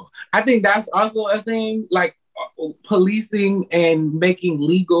people. I think that's also a thing, like policing and making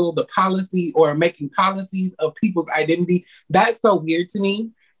legal the policy or making policies of people's identity. That's so weird to me.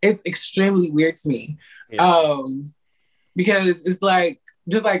 It's extremely weird to me. Yeah. Because it's like,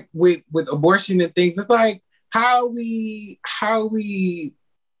 just like with abortion and things, it's like how we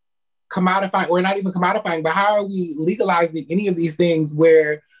commodifying, or not even commodifying, but how are we legalizing any of these things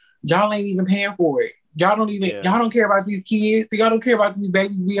where y'all ain't even paying for it? Y'all don't care about these kids. Y'all don't care about these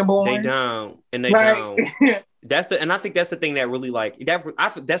babies being born. They don't. And they don't. And I think that's the thing that really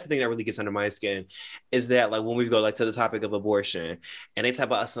that's the thing that really gets under my skin, is that like when we go like to the topic of abortion and they talk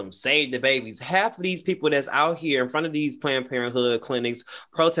about some save the babies, half of these people that's out here in front of these Planned Parenthood clinics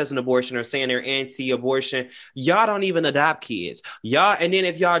protesting abortion or saying they're anti-abortion, y'all don't even adopt kids. And then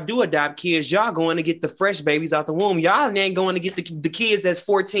if y'all do adopt kids, y'all going to get the fresh babies out the womb. Y'all ain't going to get the kids that's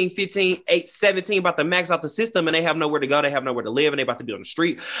 14, 15, 8, 17 about to max out the system and they have nowhere to go, they have nowhere to live, and they about to be on the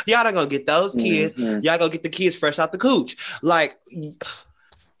street. Y'all not gonna get those kids. Mm-hmm. Y'all gonna get the kids fresh out the cooch. Like,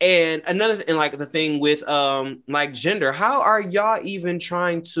 and like the thing with like gender, how are y'all even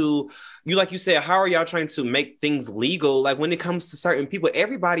trying to, like you said, how are y'all trying to make things legal? Like when it comes to certain people,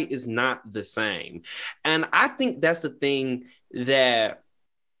 everybody is not the same. And I think that's the thing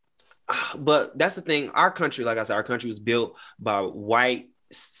but that's the thing, our country, like I said, our country was built by white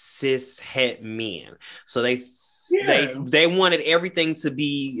cis het men. So they wanted everything to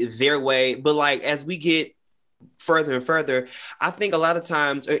be their way. But like as we get further and further, I think a lot of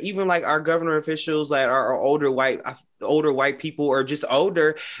times, or even like our governor officials that are older white people or just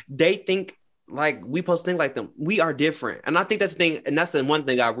older, they think like we supposed to think like them. We are different. And I think that's the thing. And that's the one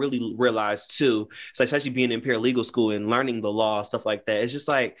thing I really realized too. So especially being in paralegal school and learning the law, stuff like that. It's just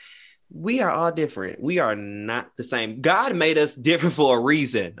like, we are all different. We are not the same. God made us different for a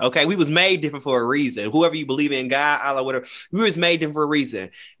reason. Okay. We was made different for a reason. Whoever you believe in, God, Allah, whatever, we was made different for a reason.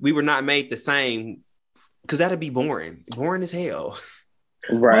 We were not made the same, because that'd be boring as hell.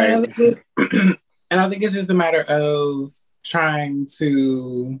 Right. And I think it's just a matter of trying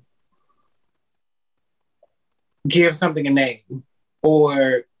to give something a name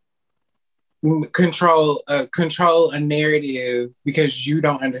or control a narrative because you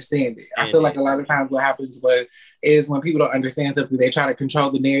don't understand it. I feel like a lot of times what happens is when people don't understand something, they try to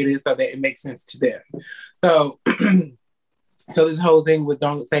control the narrative so that it makes sense to them. So so this whole thing with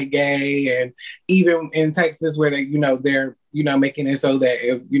don't say gay, and even in Texas where they're making it so that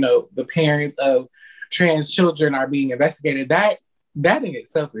if the parents of trans children are being investigated, that in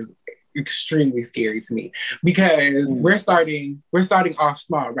itself is extremely scary to me, because we're starting off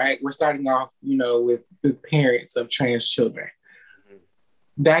small, right? We're starting off, with parents of trans children.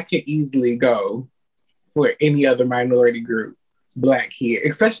 That could easily go for any other minority group, Black kids,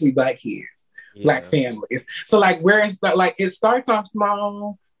 especially Black kids, Black families. So like it starts off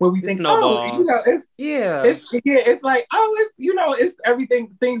small, where we think, it's like, it's everything,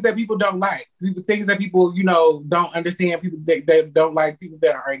 things that people don't like, things that people, don't understand, people that don't like, people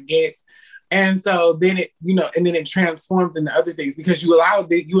that are against. And so then it transforms into other things because you allow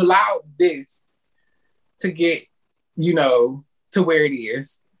this to get, to where it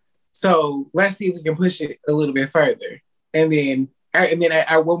is. So let's see if we can push it a little bit further. And then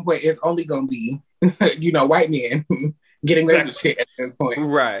at one point, it's only going to be, white men getting that shit at that point.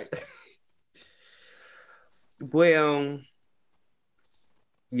 Right. Well,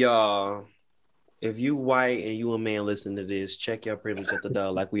 y'all, if you white and you a man listening to this, check your privilege at the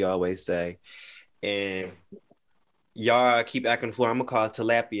door, like we always say. And y'all keep acting the fool. I'm going to call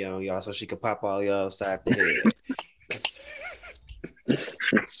Tilapia on y'all so she can pop all y'all upside the head.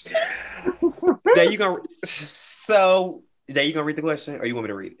 Then you gonna read the question, or you want me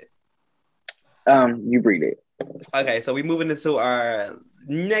to read it? You read it. Okay, so we moving into our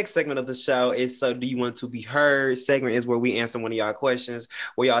next segment of the show is So Do You Want to Be Heard? Segment is where we answer one of y'all questions,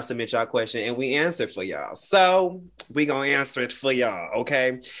 where y'all submit y'all question and we answer for y'all. So we gonna answer it for y'all,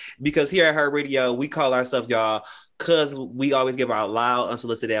 okay? Because here at Her Radio, we call ourselves y'all because we always give our loud,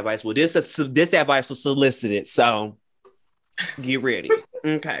 unsolicited advice. Well, this advice was solicited, so get ready.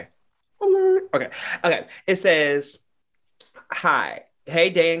 Okay. It says, hi.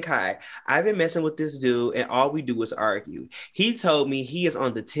 Hey, Day and Kai, I've been messing with this dude and all we do is argue. He told me he is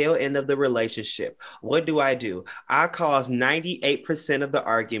on the tail end of the relationship. What do? I cause 98% of the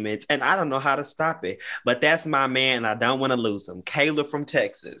arguments and I don't know how to stop it, but that's my man and I don't want to lose him. Kayla from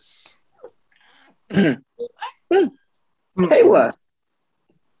Texas. Kayla,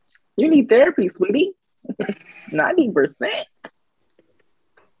 you need therapy, sweetie. 90%.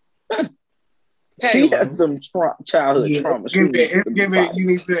 She has some childhood trauma. You need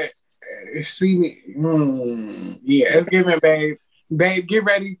to. It's giving, babe. Babe, get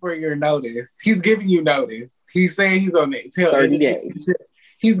ready for your notice. He's giving you notice. He's saying he's on it till 30 days.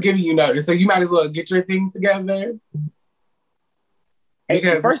 He's giving you notice, so you might as well get your things together.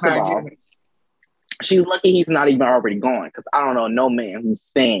 Because first of all, she's lucky he's not even already gone. Because I don't know no man who's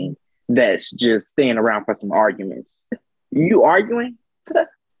staying that's just staying around for some arguments. You arguing?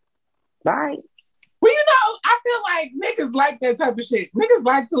 Bye. Well, I feel like niggas like that type of shit. Niggas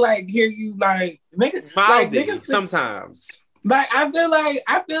like to hear you niggas sometimes. Like I feel like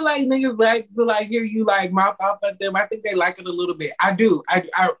niggas like to hear you mouth off at them. I think they like it a little bit. I do. I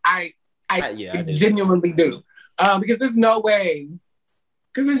genuinely do. Because there's no way.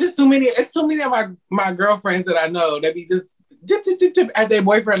 Because there's just too many. It's too many of my girlfriends that I know that be just tip at their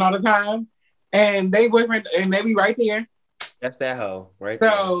boyfriend all the time, and they boyfriend and they be right there. That's that hoe right there.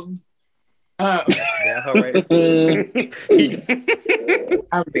 That hoe right there.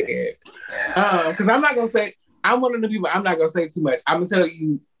 I'm dead. Because I'm not gonna say. I'm one of the people. I'm not gonna say too much. I'm gonna tell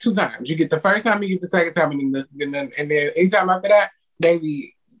you 2 times. You get the first time, you get the second time, and then anytime after that,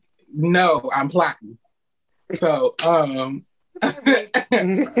 baby, no, I'm plotting. So, so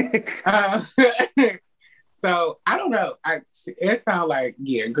I don't know. It sounds like,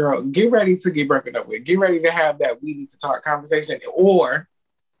 yeah, girl, get ready to get broken up with. Get ready to have that we need to talk conversation, or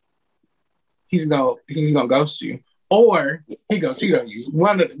he's gonna ghost you, or he gonna cheat on you.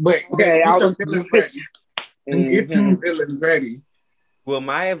 But okay, get your feelings ready. Get your feelings ready. Well,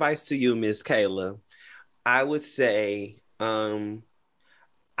 my advice to you, Miss Kayla, I would say, I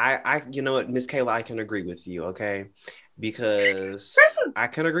you know what, Miss Kayla, I can agree with you, okay? Because I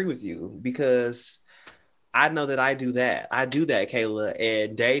can agree with you because I know that I do that. I do that, Kayla,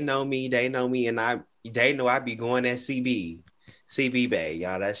 and they know me, and they know I be going at CB Bay,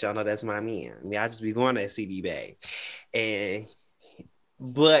 y'all. Y'all know that's my man. I mean, I just be going at CB Bay,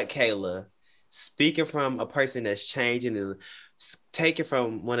 but Kayla, speaking from a person that's changing and taking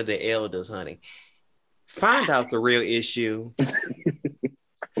from one of the elders, honey, find out the real issue.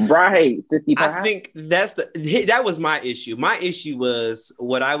 Right, I think that was my issue. My issue was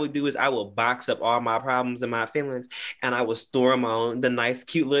what I would do is I would box up all my problems and my feelings, and I would store them on the nice,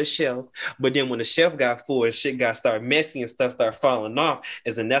 cute little shelf. But then when the shelf got full and shit got started messy and stuff started falling off,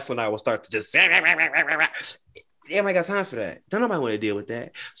 that's when I would start to just. Damn, I got time for that. Don't nobody want to deal with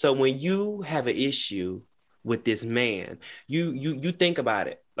that. So when you have an issue with this man, you think about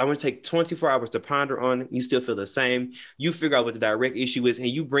it. I'm going to take 24 hours to ponder on it. You still feel the same. You figure out what the direct issue is and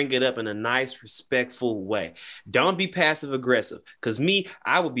you bring it up in a nice, respectful way. Don't be passive aggressive. Because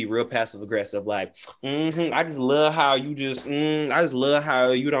I would be real passive aggressive. Like, I just love how you I just love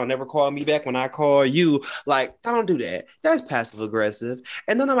how you don't never call me back when I call you. Like, don't do that. That's passive aggressive.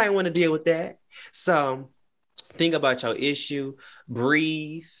 And nobody want to deal with that. So think about your issue,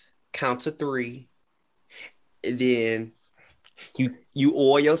 breathe, count to 3, and then you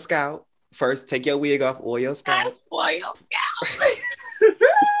oil your scalp. First, take your wig off, oil your scalp.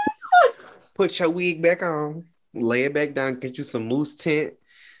 Put your wig back on, lay it back down, get you some mousse tint,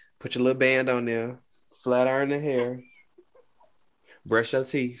 put your little band on there, flat iron the hair, brush your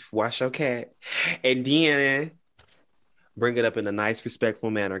teeth, wash your cat, and then bring it up in a nice, respectful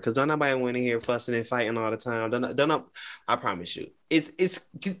manner. Because don't nobody want to hear fussing and fighting all the time. Don't. I promise you. It's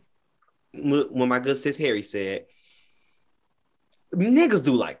when my good sis Harry said, niggas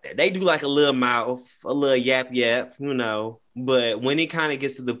do like that. They do like a little mouth, a little yap, But when it kind of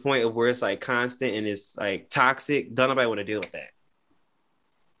gets to the point of where it's like constant and it's like toxic, don't nobody want to deal with that.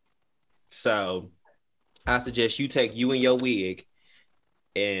 So I suggest you take you and your wig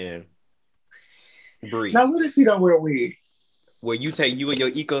and breathe. Now, what if you don't wear a wig? Where you take you and your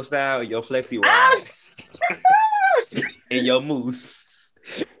eco style, your flexi ride, and your mousse,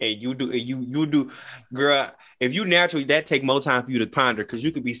 And you do, girl. If you naturally, that take more time for you to ponder because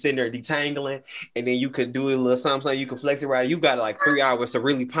you could be sitting there detangling, and then you could do a little something. You can flex it right. You got like 3 hours to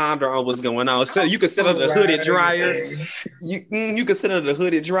really ponder on what's going on. So you could sit on the hooded dryer. You could sit on the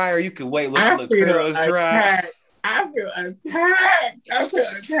hooded dryer. You could wait, let the curls dry. I feel attacked.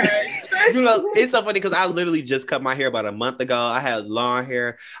 You know, it's so funny because I literally just cut my hair about a month ago. I had long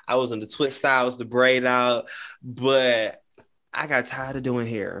hair. I was in the twist styles, the braid out, but I got tired of doing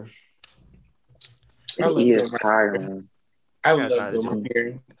hair. I love doing my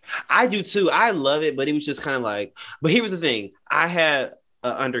hair. I do too. I love it, but it was just kind of like. But here was the thing: I had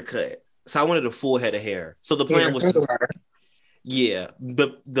an undercut, so I wanted a full head of hair. So the plan was.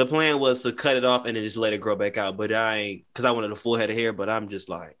 The plan was to cut it off and then just let it grow back out. But I ain't, because I wanted a full head of hair. But I'm just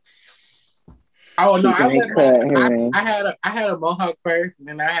like, oh no, I had a mohawk first, and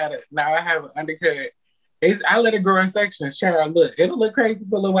then I have an undercut. I let it grow in sections. Child, look, it'll look crazy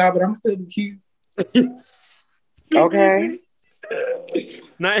for a little while, but I'm still cute. Okay.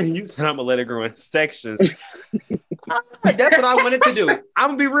 Not you said I'm gonna let it grow in sections. That's what I wanted to do. I'm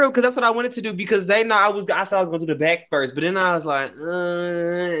gonna be real because that's what I wanted to do because they know I said I was gonna do the back first, but then I was like,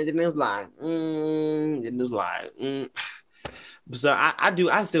 then it was like, So I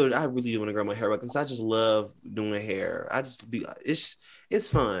really do want to grow my hair back because I just love doing hair. It's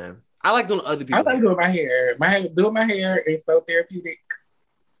fun. I like doing other people. I like doing my hair. Doing my hair is so therapeutic.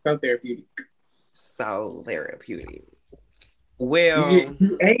 So therapeutic. Well,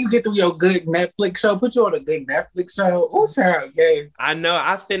 you get through your good Netflix show. Put you on a good Netflix show. Oh, child, yes. I know.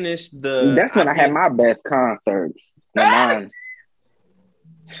 I finished the. That's when I had my best concerts. Mine.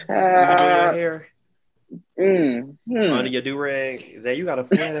 Hair. Under your do-rag. That you got a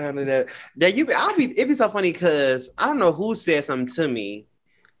flat under that. It'd be so funny because I don't know who said something to me.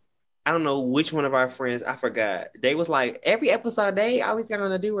 I don't know which one of our friends. I forgot. They was like, every episode they always got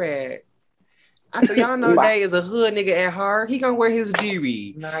on a do-rag. I said, y'all know Day is a hood nigga at heart. He gonna wear his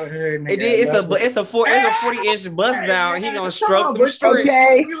do-rag. Not a hood nigga. It's a 40-inch bust down. He gonna stroke the street.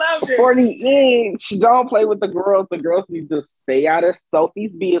 Okay, 40-inch. Don't play with the girls. The girls need to stay out of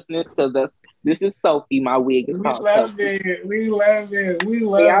Sophie's business because this is Sophie. My wig is called Sophie. We love it.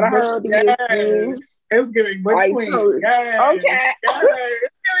 Stay out of her business. It's giving Butch Queen. Okay. It's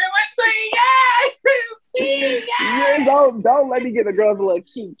giving Butch Queen. Yeah, don't let me get the girls a little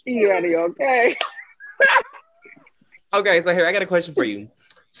key on you, okay? Okay, so here I got a question for you.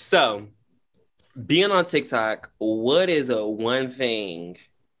 So, being on TikTok, what is one thing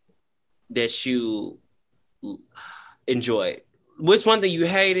that you enjoy? Which one thing you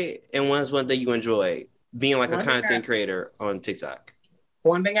hated, and what's one thing you enjoyed being like a content creator on TikTok?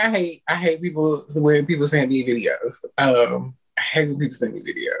 One thing I hate people when people send me videos. I hate when people send me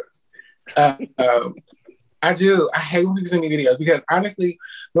videos. I do. I hate when people send me videos because honestly,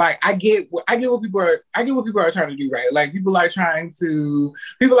 like I get what people are trying to do, right? Like people are trying to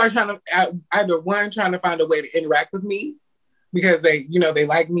either trying to find a way to interact with me because they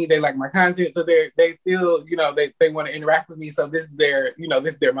like me, they like my content, so they feel, they want to interact with me. So this is their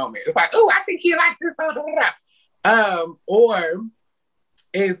moment. It's like, oh, I think you like this, or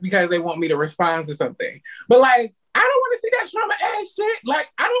it's because they want me to respond to something. But like, I don't want to see that trauma ass shit. Like,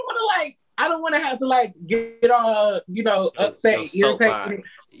 I don't want to have to get all, upset, irritated.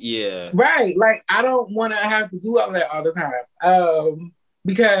 Yeah. Right. Like, I don't want to have to do all that all the time.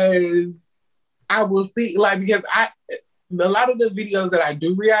 Because I will see, because a lot of the videos that I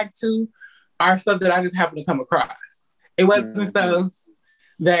do react to are stuff that I just happen to come across. It wasn't stuff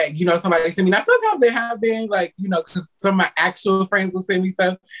that, somebody sent me. Now, sometimes they have been because some of my actual friends will send me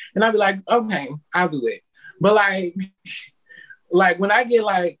stuff and I'll be like, okay, I'll do it. But when I get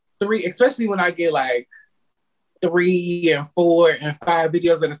especially when I get 3 and 4 and 5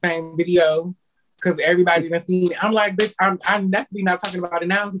 videos of the same video, because everybody done seen it, I'm like, bitch, I'm definitely not talking about it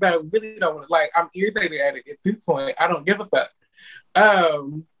now because I really don't want to, I'm irritated at it at this point. I don't give a fuck.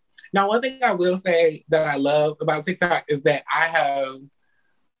 Now, one thing I will say that I love about TikTok is that I have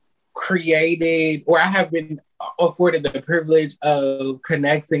created, or I have been afforded the privilege of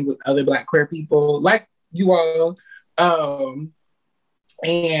connecting with other Black queer people like you all,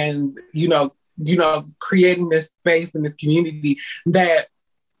 and creating this space and this community that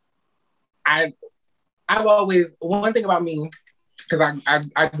I've always, one thing about me, because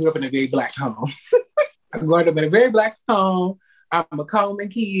I grew up in a very Black home. I grew up in a very Black home. I'm a Coleman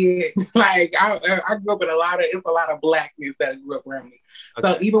kid. I grew up in a lot of Blackness that grew up around me.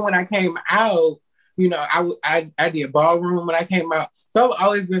 Okay. So even when I came out, I did ballroom when I came out. So I've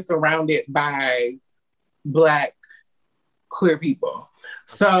always been surrounded by Black queer people.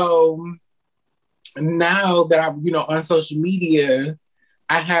 So now that I'm, on social media,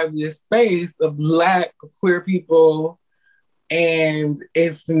 I have this space of Black queer people, and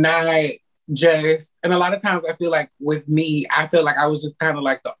it's not just, and a lot of times I feel like with me, I feel like I was just kind of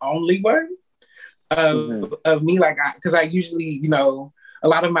like the only one of me, like, because I usually, you know, a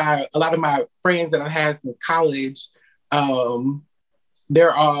lot of my friends that I've had since college,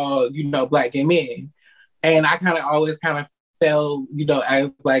 they're all, you know, Black gay men. And I kind of always kind of felt, you know,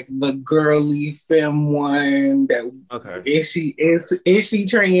 as like the girly femme one that is she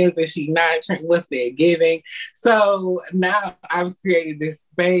trans? Is she not trans? What's that giving? So now I've created this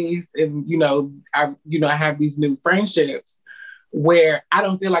space, and I have these new friendships where I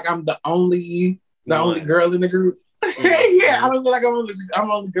don't feel like I'm the only girl in the group. Yeah, I don't feel like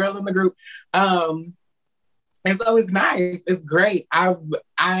I'm only girl in the group. And so it's nice. It's great. I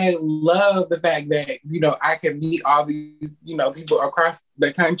love the fact that, you know, I can meet all these, you know, people across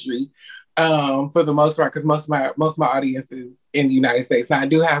the country, for the most part, because most of my audience is in the United States. Now I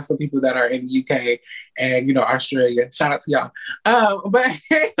do have some people that are in the UK and, you know, Australia. Shout out to y'all. But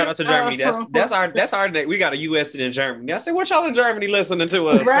shout out to Germany. That's our we got a US in Germany. I said, what y'all in Germany listening to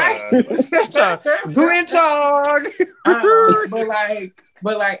us? Right. Guten Tag.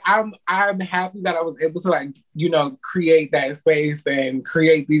 But I'm happy that I was able to, like, you know, create that space and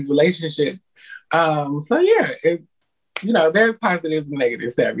create these relationships. So yeah, you know, there's positives and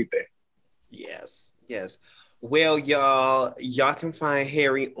negatives to everything. Yes. Well, y'all can find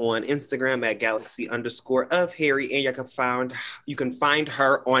Harry on Instagram at Galaxy_of_Harry, and you can find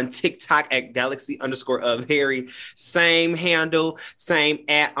her on TikTok at Galaxy_of_Harry. Same handle, same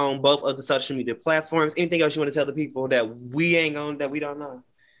 @ on both of the social media platforms. Anything else you want to tell the people that we don't know?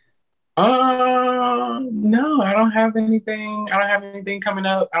 No, I don't have anything. I don't have anything coming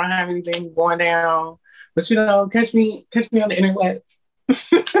up. I don't have anything going down. But, you know, catch me on the internet.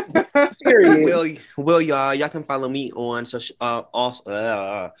 Well, y'all can follow me on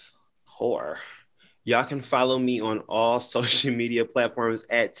y'all can follow me on all social media platforms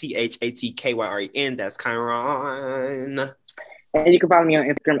at THATKYREN. That's Kyron. And you can follow me on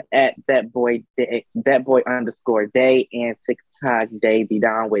Instagram at thatboy_day, and TikTok Day be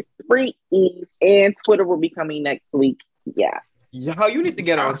down with 3 E's, and Twitter will be coming next week. Yeah. Yo, you need to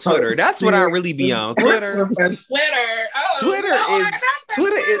get on Twitter. That's what I really be on. Twitter. Twitter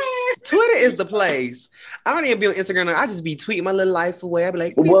is the place. I don't even be on Instagram. I just be tweeting my little life away. I be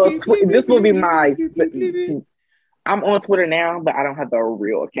like, well, this will be my. I'm on Twitter now, but I don't have the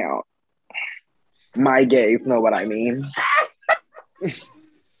real account. My gays know what I mean.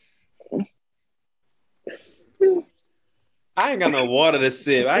 I ain't got no water to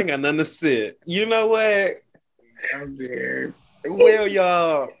sip. I ain't got nothing to sip. You know what? I'm there. Well,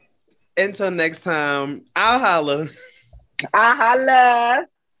 y'all, until next time, I'll holla. I'll holla.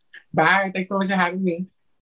 Bye. Thanks so much for having me.